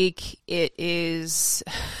this week. It is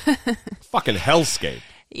fucking hellscape.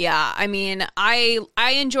 Yeah, I mean, I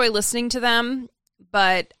enjoy listening to them,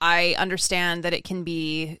 but I understand that it can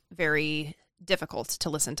be very difficult to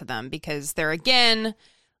listen to them because they're, again,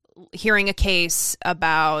 hearing a case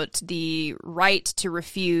about the right to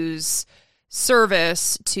refuse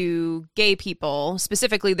service to gay people.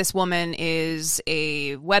 Specifically, this woman is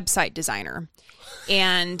a website designer,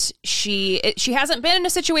 and she hasn't been in a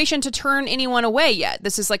situation to turn anyone away yet.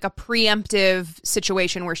 This is like a preemptive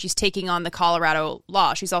situation where she's taking on the Colorado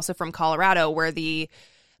law. She's also from Colorado, where the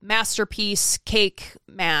masterpiece cake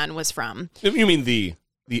man was from. You mean the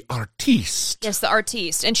artiste? Yes, the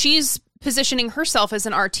artiste. And she's positioning herself as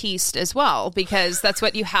an artiste as well, because that's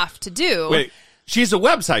what you have to do. Wait, she's a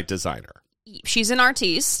website designer. She's an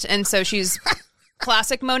artiste, and so she's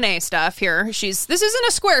classic Monet stuff here. This isn't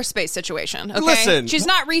a Squarespace situation, okay? Listen. She's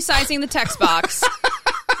not resizing the text box,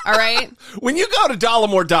 all right? When you go to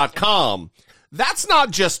dollamore.com, that's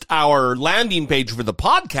not just our landing page for the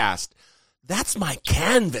podcast. That's my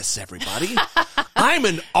canvas, everybody. I'm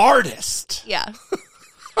an artist. Yeah.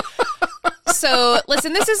 So,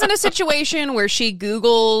 listen, this isn't a situation where she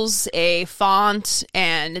Googles a font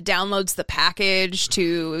and downloads the package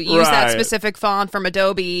to use that specific font from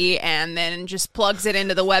Adobe and then just plugs it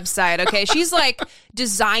into the website, okay? She's like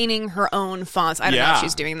designing her own fonts. I don't know if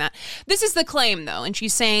she's doing that. This is the claim, though, and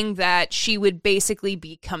she's saying that she would basically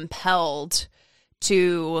be compelled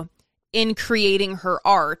to, in creating her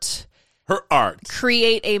art,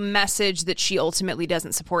 create a message that she ultimately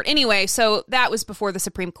doesn't support. Anyway, so that was before the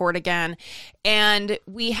Supreme Court again. And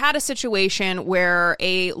we had a situation where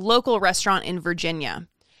a local restaurant in Virginia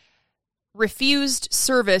refused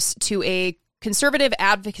service to a conservative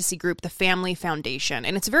advocacy group, the Family Foundation.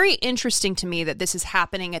 And it's very interesting to me that this is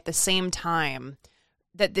happening at the same time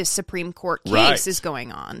that this Supreme Court case is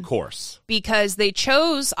going on. Of course. Because they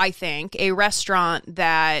chose, I think, a restaurant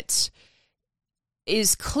that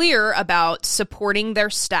is clear about supporting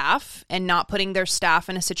their staff and not putting their staff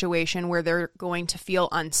in a situation where they're going to feel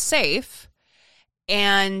unsafe.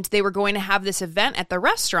 And they were going to have this event at the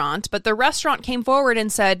restaurant, but the restaurant came forward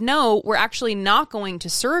and said, no, we're actually not going to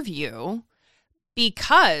serve you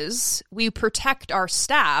because we protect our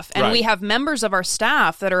staff and we have members of our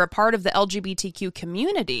staff that are a part of the LGBTQ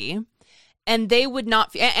community. And they would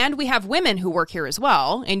not, and we have women who work here as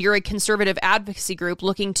well, and you're a conservative advocacy group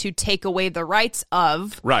looking to take away the rights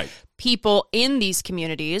of people in these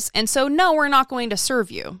communities. And so, no, we're not going to serve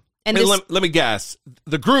you. And let me guess.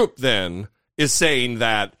 The group then is saying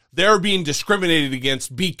that they're being discriminated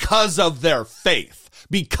against because of their faith.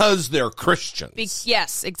 Because they're Christians.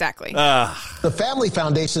 Yes, exactly. The Family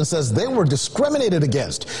Foundation says they were discriminated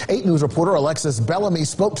against. 8 News reporter Alexis Bellamy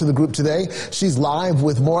spoke to the group today. She's live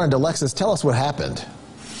with more. And Alexis, tell us what happened.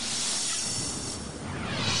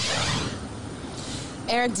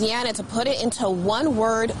 Eric, Deanna, to put it into one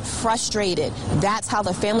word, frustrated. That's how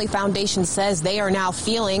the Family Foundation says they are now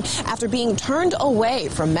feeling after being turned away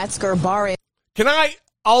from Metzger Bar. Can I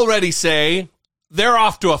already say they're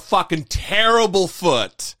off to a fucking terrible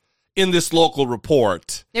foot in this local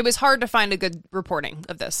report? It was hard to find a good reporting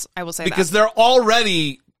of this, I will say because that. They're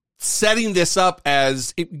already setting this up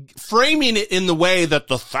as framing it in the way that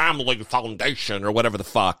the Family Foundation or whatever the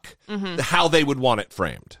fuck, how they would want it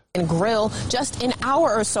framed. And grill just an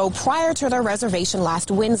hour or so prior to their reservation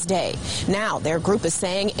last Wednesday. Now their group is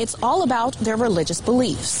saying it's all about their religious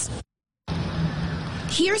beliefs.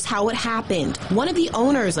 Here's how it happened. One of the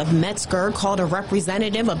owners of Metzger called a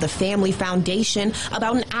representative of the Family Foundation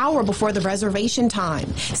about an hour before the reservation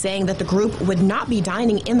time, saying that the group would not be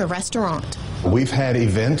dining in the restaurant. We've had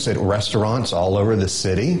events at restaurants all over the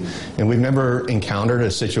city, and we've never encountered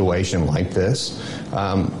a situation like this.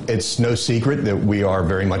 It's no secret that we are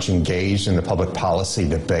very much engaged in the public policy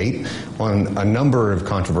debate on a number of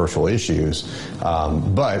controversial issues,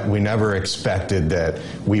 but we never expected that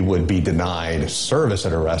we would be denied service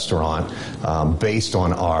at a restaurant based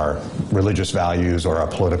on our religious values or our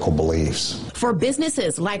political beliefs. For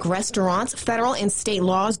businesses like restaurants, federal and state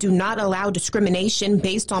laws do not allow discrimination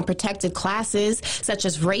based on protected classes such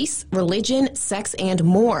as race, religion, sex, and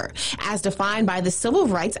more, as defined by the Civil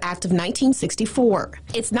Rights Act of 1964.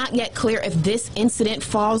 It's not yet clear if this incident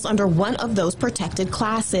falls under one of those protected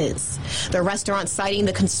classes. The restaurant citing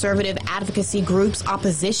the conservative advocacy group's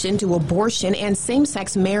opposition to abortion and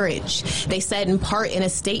same-sex marriage. They said in part in a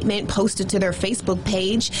statement posted to their Facebook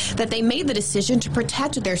page that they made the decision to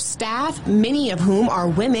protect their staff, many of whom are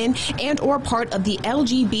women and or part of the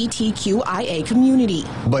LGBTQIA community.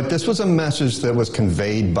 But this was a message that was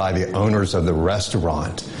conveyed by the owners of the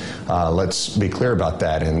restaurant. Let's be clear about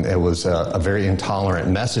that. And it was a very intolerant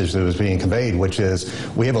message that was being conveyed, which is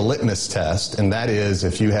we have a litmus test, and that is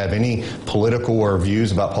if you have any political or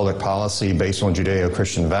views about public policy based on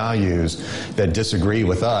Judeo-Christian values that disagree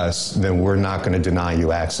with us, then we're not going to deny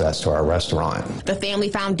you access to our restaurant. The Family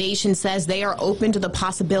Foundation says they are open to the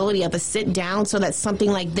possibility of a sit-down so that something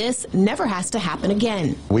like this never has to happen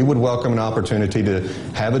again. We would welcome an opportunity to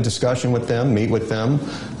have a discussion with them, meet with them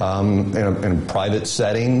in a private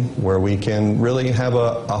setting where we can really have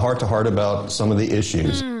a heart-to-heart about some of the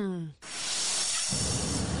issues.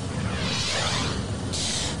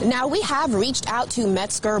 Now, we have reached out to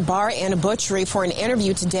Metzger Bar and Butchery for an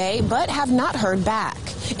interview today, but have not heard back.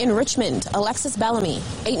 In Richmond, Alexis Bellamy,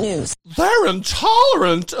 8 News. They're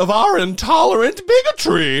intolerant of our intolerant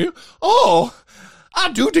bigotry. Oh,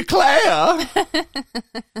 I do declare.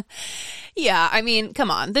 Yeah, I mean, come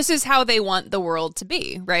on. This is how they want the world to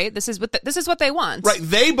be, right? This is what they want. Right.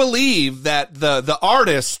 They believe that the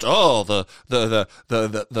artist, the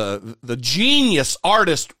genius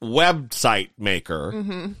artist website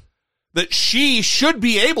maker, that she should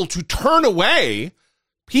be able to turn away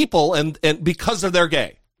people and because they're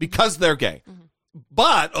gay. Because they're gay.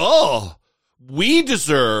 But we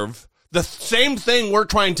deserve the same thing we're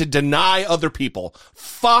trying to deny other people.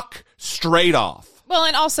 Fuck straight off. Well,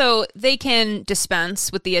 and also they can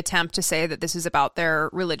dispense with the attempt to say that this is about their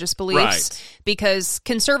religious beliefs because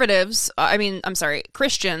Christians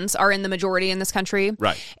are in the majority in this country.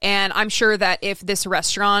 Right. And I'm sure that if this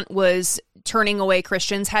restaurant was turning away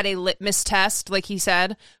Christians, had a litmus test, like he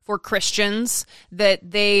said, for Christians, that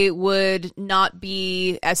they would not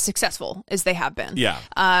be as successful as they have been. Yeah.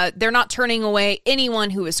 They're not turning away anyone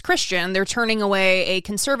who is Christian. They're turning away a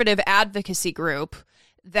conservative advocacy group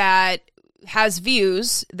that has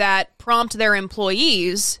views that prompt their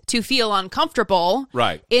employees to feel uncomfortable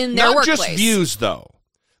in their workplace. Not just views, though.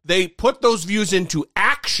 They put those views into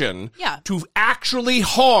action to actually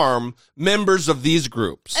harm members of these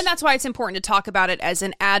groups. And that's why it's important to talk about it as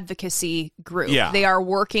an advocacy group. Yeah. They are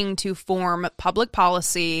working to form public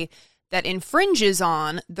policy that infringes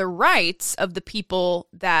on the rights of the people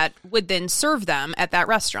that would then serve them at that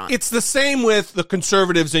restaurant. It's the same with the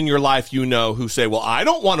conservatives in your life, who say, well, I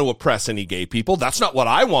don't want to oppress any gay people. That's not what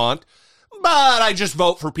I want. But I just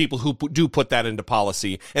vote for people who do put that into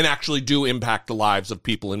policy and actually do impact the lives of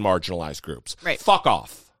people in marginalized groups. Right. Fuck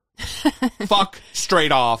off. Fuck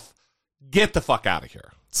straight off. Get the fuck out of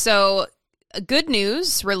here. So, good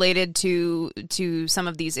news related to some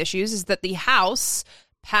of these issues is that the House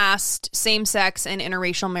passed same-sex and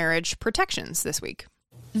interracial marriage protections this week.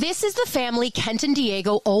 This is the family Kent and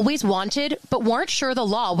Diego always wanted, but weren't sure the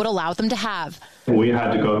law would allow them to have. We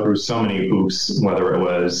had to go through so many hoops, whether it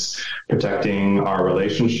was protecting our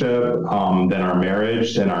relationship, then our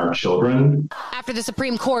marriage, then our children. After the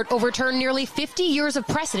Supreme Court overturned nearly 50 years of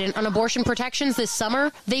precedent on abortion protections this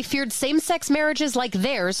summer, they feared same-sex marriages like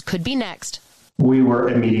theirs could be next. We were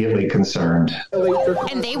immediately concerned.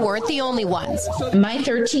 And they weren't the only ones. My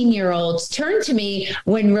 13-year-old turned to me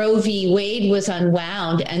when Roe v. Wade was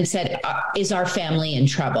unwound and said, is our family in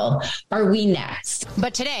trouble? Are we next?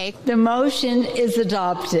 But today, the motion is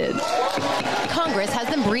adopted. Congress has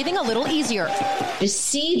them breathing a little easier. To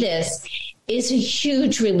see this is a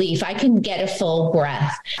huge relief. I can get a full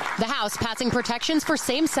breath. The House passing protections for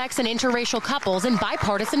same-sex and interracial couples in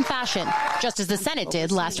bipartisan fashion, just as the Senate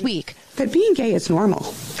did last week. But being gay is normal.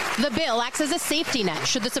 The bill acts as a safety net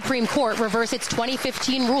should the Supreme Court reverse its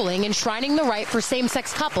 2015 ruling enshrining the right for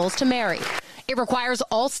same-sex couples to marry. It requires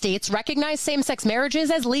all states recognize same-sex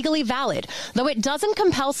marriages as legally valid, though it doesn't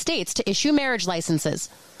compel states to issue marriage licenses.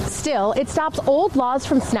 Still, it stops old laws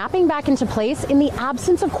from snapping back into place in the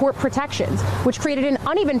absence of court protections, which created an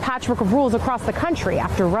uneven patchwork of rules across the country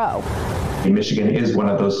after Roe. Michigan is one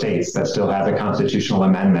of those states that still has a constitutional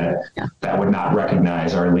amendment that would not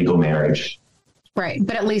recognize our legal marriage. Right,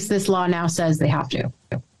 but at least this law now says they have to.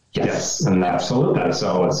 Yes, and absolutely. That's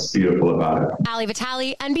all what's beautiful about it. Ali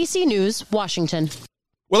Vitale, NBC News, Washington.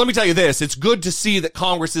 Well, let me tell you this. It's good to see that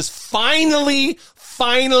Congress is finally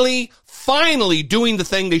doing the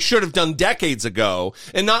thing they should have done decades ago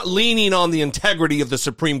and not leaning on the integrity of the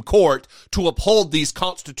Supreme Court to uphold these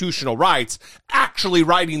constitutional rights, actually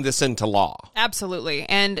writing this into law. Absolutely.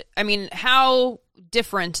 And I mean, how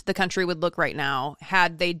different the country would look right now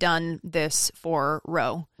had they done this for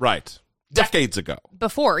Roe. Right. Decades ago.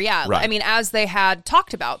 Before, yeah. Right. I mean, as they had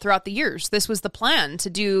talked about throughout the years, this was the plan to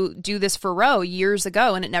do this for Roe years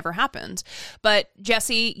ago, and it never happened. But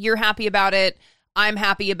Jesse, you're happy about it. I'm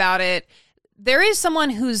happy about it. There is someone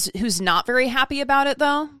who's not very happy about it,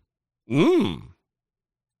 though.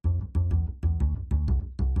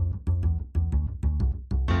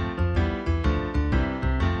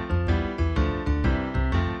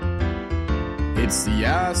 It's the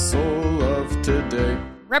asshole of today.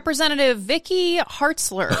 Representative Vicky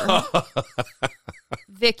Hartzler.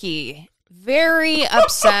 Vicky, very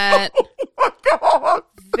upset. Oh my God.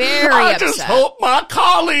 Very upset. I just hope my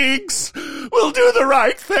colleagues will do the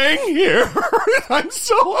right thing here. I'm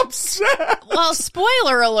so upset. Well,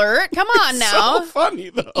 spoiler alert. Come on now. So funny,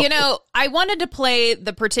 though. You know, I wanted to play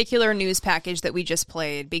the particular news package that we just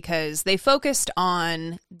played because they focused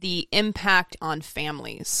on the impact on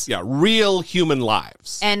families. Yeah, real human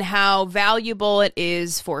lives. And how valuable it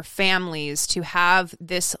is for families to have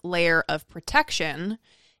this layer of protection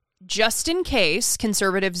just in case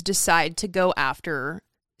conservatives decide to go after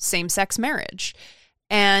same-sex marriage.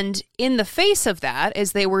 And in the face of that,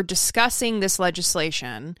 as they were discussing this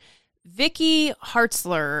legislation, Vicky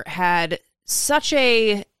Hartzler had such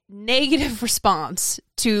a negative response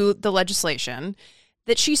to the legislation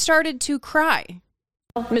that she started to cry.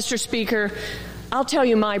 Mr. Speaker, I'll tell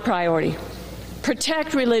you my priority.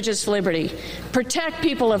 Protect religious liberty, protect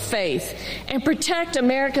people of faith, and protect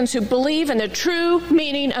Americans who believe in the true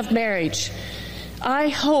meaning of marriage. I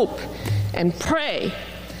hope and pray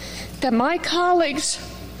that my colleagues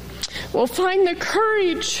will find the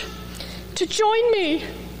courage to join me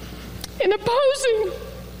in opposing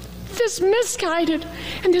this misguided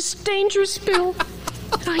and this dangerous bill.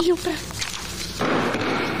 And I yield back.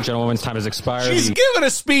 Gentlewoman's time has expired. She's given a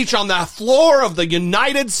speech on the floor of the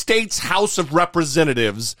United States House of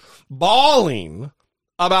Representatives, bawling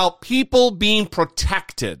about people being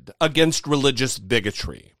protected against religious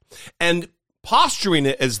bigotry and posturing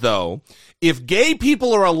it as though if gay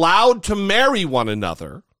people are allowed to marry one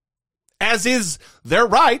another, as is their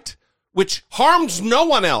right, which harms no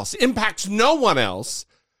one else, impacts no one else,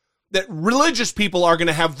 that religious people are going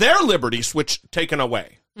to have their liberty taken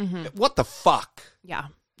away. Mm-hmm. What the fuck? Yeah.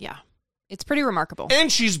 Yeah. It's pretty remarkable.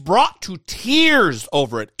 And she's brought to tears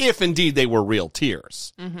over it, if indeed they were real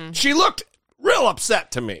tears. Mm-hmm. She looked real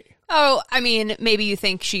upset to me. Oh, I mean, maybe you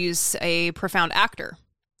think she's a profound actor.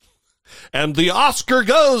 And the Oscar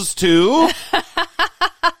goes to...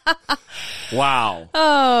 Wow.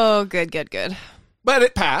 Oh, good. But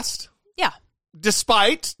it passed. Yeah.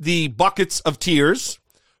 Despite the buckets of tears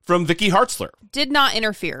from Vicky Hartzler. Did not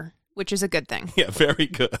interfere, which is a good thing. Yeah, very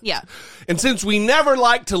good. Yeah. And since we never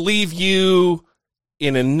like to leave you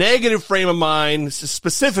in a negative frame of mind,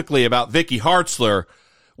 specifically about Vicky Hartzler,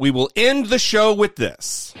 we will end the show with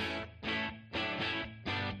this.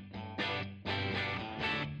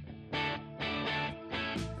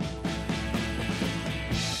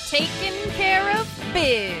 Taking care of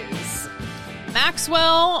biz.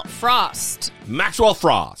 Maxwell Frost. Maxwell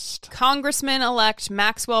Frost. Congressman-elect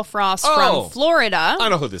Maxwell Frost from Florida. I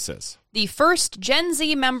know who this is. The first Gen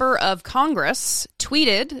Z member of Congress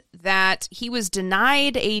tweeted that he was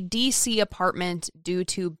denied a D.C. apartment due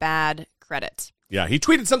to bad credit. Yeah, he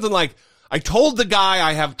tweeted something like, I told the guy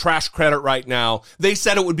I have trash credit right now. They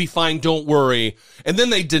said it would be fine, don't worry. And then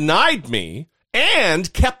they denied me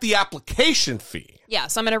and kept the application fee. Yeah,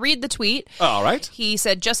 so I'm going to read the tweet. All right. He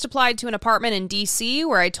said, just applied to an apartment in D.C.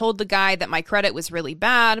 where I told the guy that my credit was really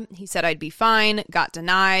bad. He said I'd be fine, got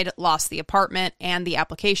denied, lost the apartment and the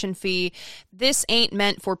application fee. This ain't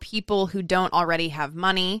meant for people who don't already have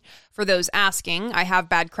money. For those asking, I have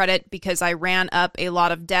bad credit because I ran up a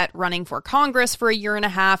lot of debt running for Congress for a year and a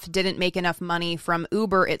half, didn't make enough money from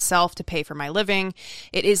Uber itself to pay for my living.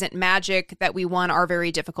 It isn't magic that we won our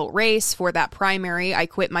very difficult race. For that primary, I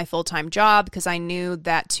quit my full-time job because I knew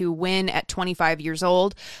that to win at 25 years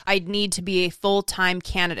old, I'd need to be a full-time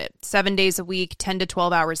candidate, 7 days a week, 10 to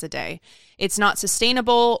 12 hours a day. It's not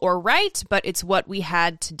sustainable or right, but it's what we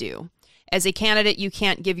had to do. As a candidate, you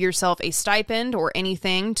can't give yourself a stipend or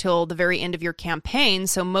anything till the very end of your campaign,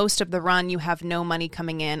 so most of the run you have no money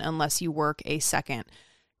coming in unless you work a second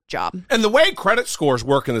job. And the way credit scores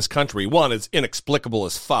work in this country, one, is inexplicable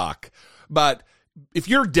as fuck. But if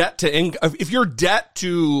your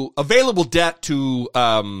available debt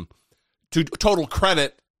to total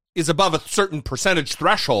credit is above a certain percentage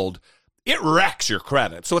threshold, it wrecks your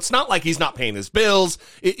credit. So it's not like he's not paying his bills.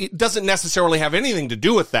 It doesn't necessarily have anything to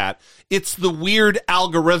do with that. It's the weird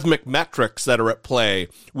algorithmic metrics that are at play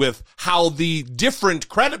with how the different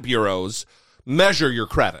credit bureaus measure your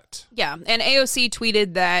credit. Yeah, and AOC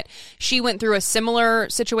tweeted that she went through a similar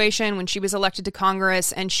situation when she was elected to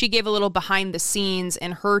Congress, and she gave a little behind the scenes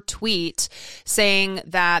in her tweet saying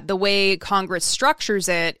that the way Congress structures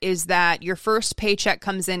it is that your first paycheck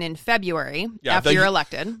comes in February after you're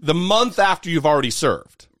elected. The month after you've already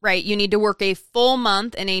served. Right, you need to work a full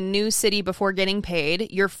month in a new city before getting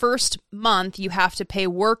paid. Your first month, you have to pay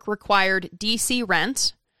work-required D.C.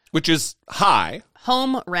 rent. Which is high.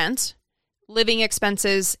 Home rent. Living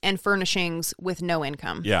expenses and furnishings with no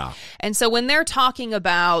income. Yeah. And so when they're talking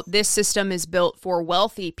about this system is built for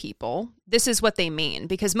wealthy people, this is what they mean,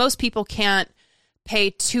 because most people can't pay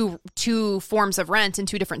two forms of rent in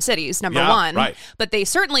two different cities, number one. Right. But they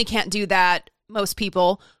certainly can't do that, most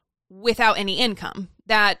people, without any income.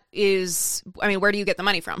 That is, I mean, where do you get the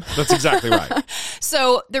money from? That's exactly right.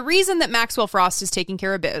 So the reason that Maxwell Frost is taking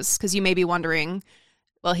care of biz, because you may be wondering,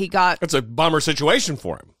 well, it's a bummer situation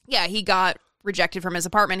for him. Yeah, he got rejected from his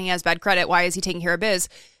apartment. He has bad credit. Why is he taking care of biz?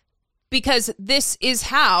 Because this is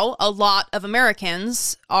how a lot of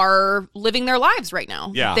Americans are living their lives right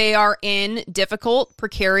now. Yeah. They are in difficult,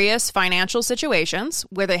 precarious financial situations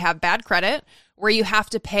where they have bad credit, where you have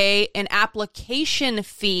to pay an application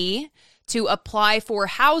fee to apply for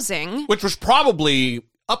housing. Which was probably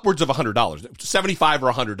upwards of $100, $75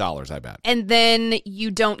 or $100, I bet. And then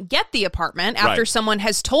you don't get the apartment after someone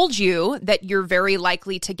has told you that you're very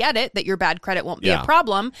likely to get it, that your bad credit won't be a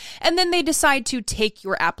problem. And then they decide to take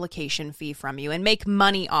your application fee from you and make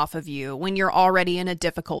money off of you when you're already in a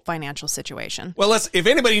difficult financial situation. Well, if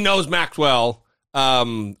anybody knows Maxwell,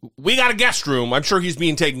 we got a guest room. I'm sure he's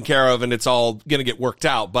being taken care of and it's all going to get worked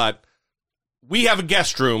out, but we have a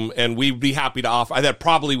guest room, and we'd be happy to offer. That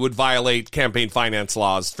probably would violate campaign finance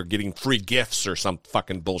laws for getting free gifts or some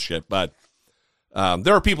fucking bullshit. But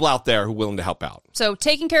there are people out there who are willing to help out. So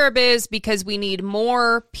taking care of biz because we need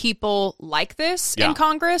more people like this in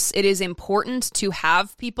Congress. It is important to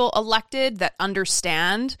have people elected that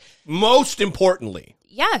understand. Most importantly.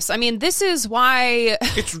 Yes. I mean, this is why...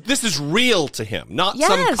 This is real to him, not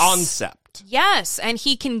some concept. Yes, and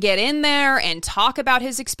he can get in there and talk about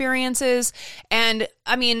his experiences. And,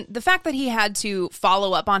 I mean, the fact that he had to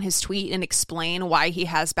follow up on his tweet and explain why he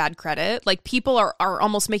has bad credit, like, people are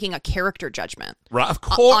almost making a character judgment of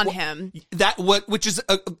course, on him. Which is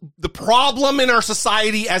the problem in our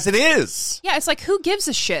society as it is. Yeah, it's like, who gives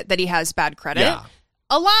a shit that he has bad credit? Yeah.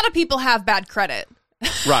 A lot of people have bad credit.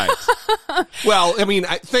 Right. Well, I mean,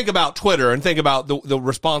 think about Twitter and think about the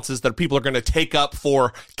responses that people are going to take up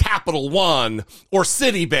for Capital One or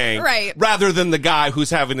Citibank rather than the guy who's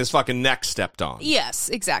having his fucking neck stepped on. Yes,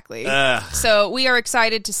 exactly. So we are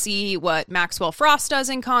excited to see what Maxwell Frost does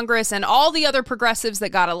in Congress and all the other progressives that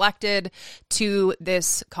got elected to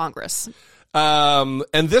this Congress.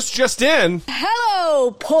 And this just in.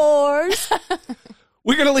 Hello, pores.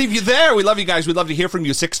 We're going to leave you there. We love you guys. We'd love to hear from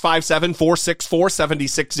you.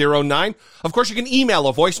 657-464-7609. Of course, you can email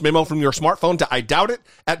a voice memo from your smartphone to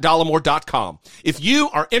IDoubtIt@dollamore.com. If you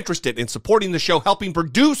are interested in supporting the show, helping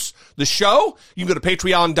produce the show, you can go to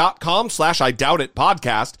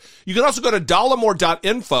patreon.com/IDoubtItPodcast. You can also go to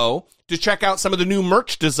dollamore.info to check out some of the new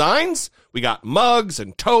merch designs. We got mugs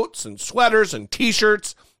and totes and sweaters and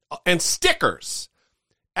t-shirts and stickers.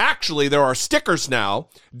 Actually, there are stickers now,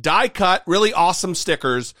 die-cut, really awesome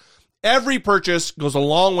stickers. Every purchase goes a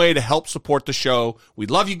long way to help support the show. We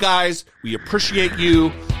love you guys. We appreciate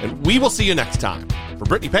you. And we will see you next time. For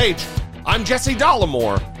Brittany Page, I'm Jesse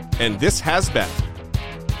Dollamore, and this has been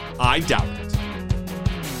I Doubt It.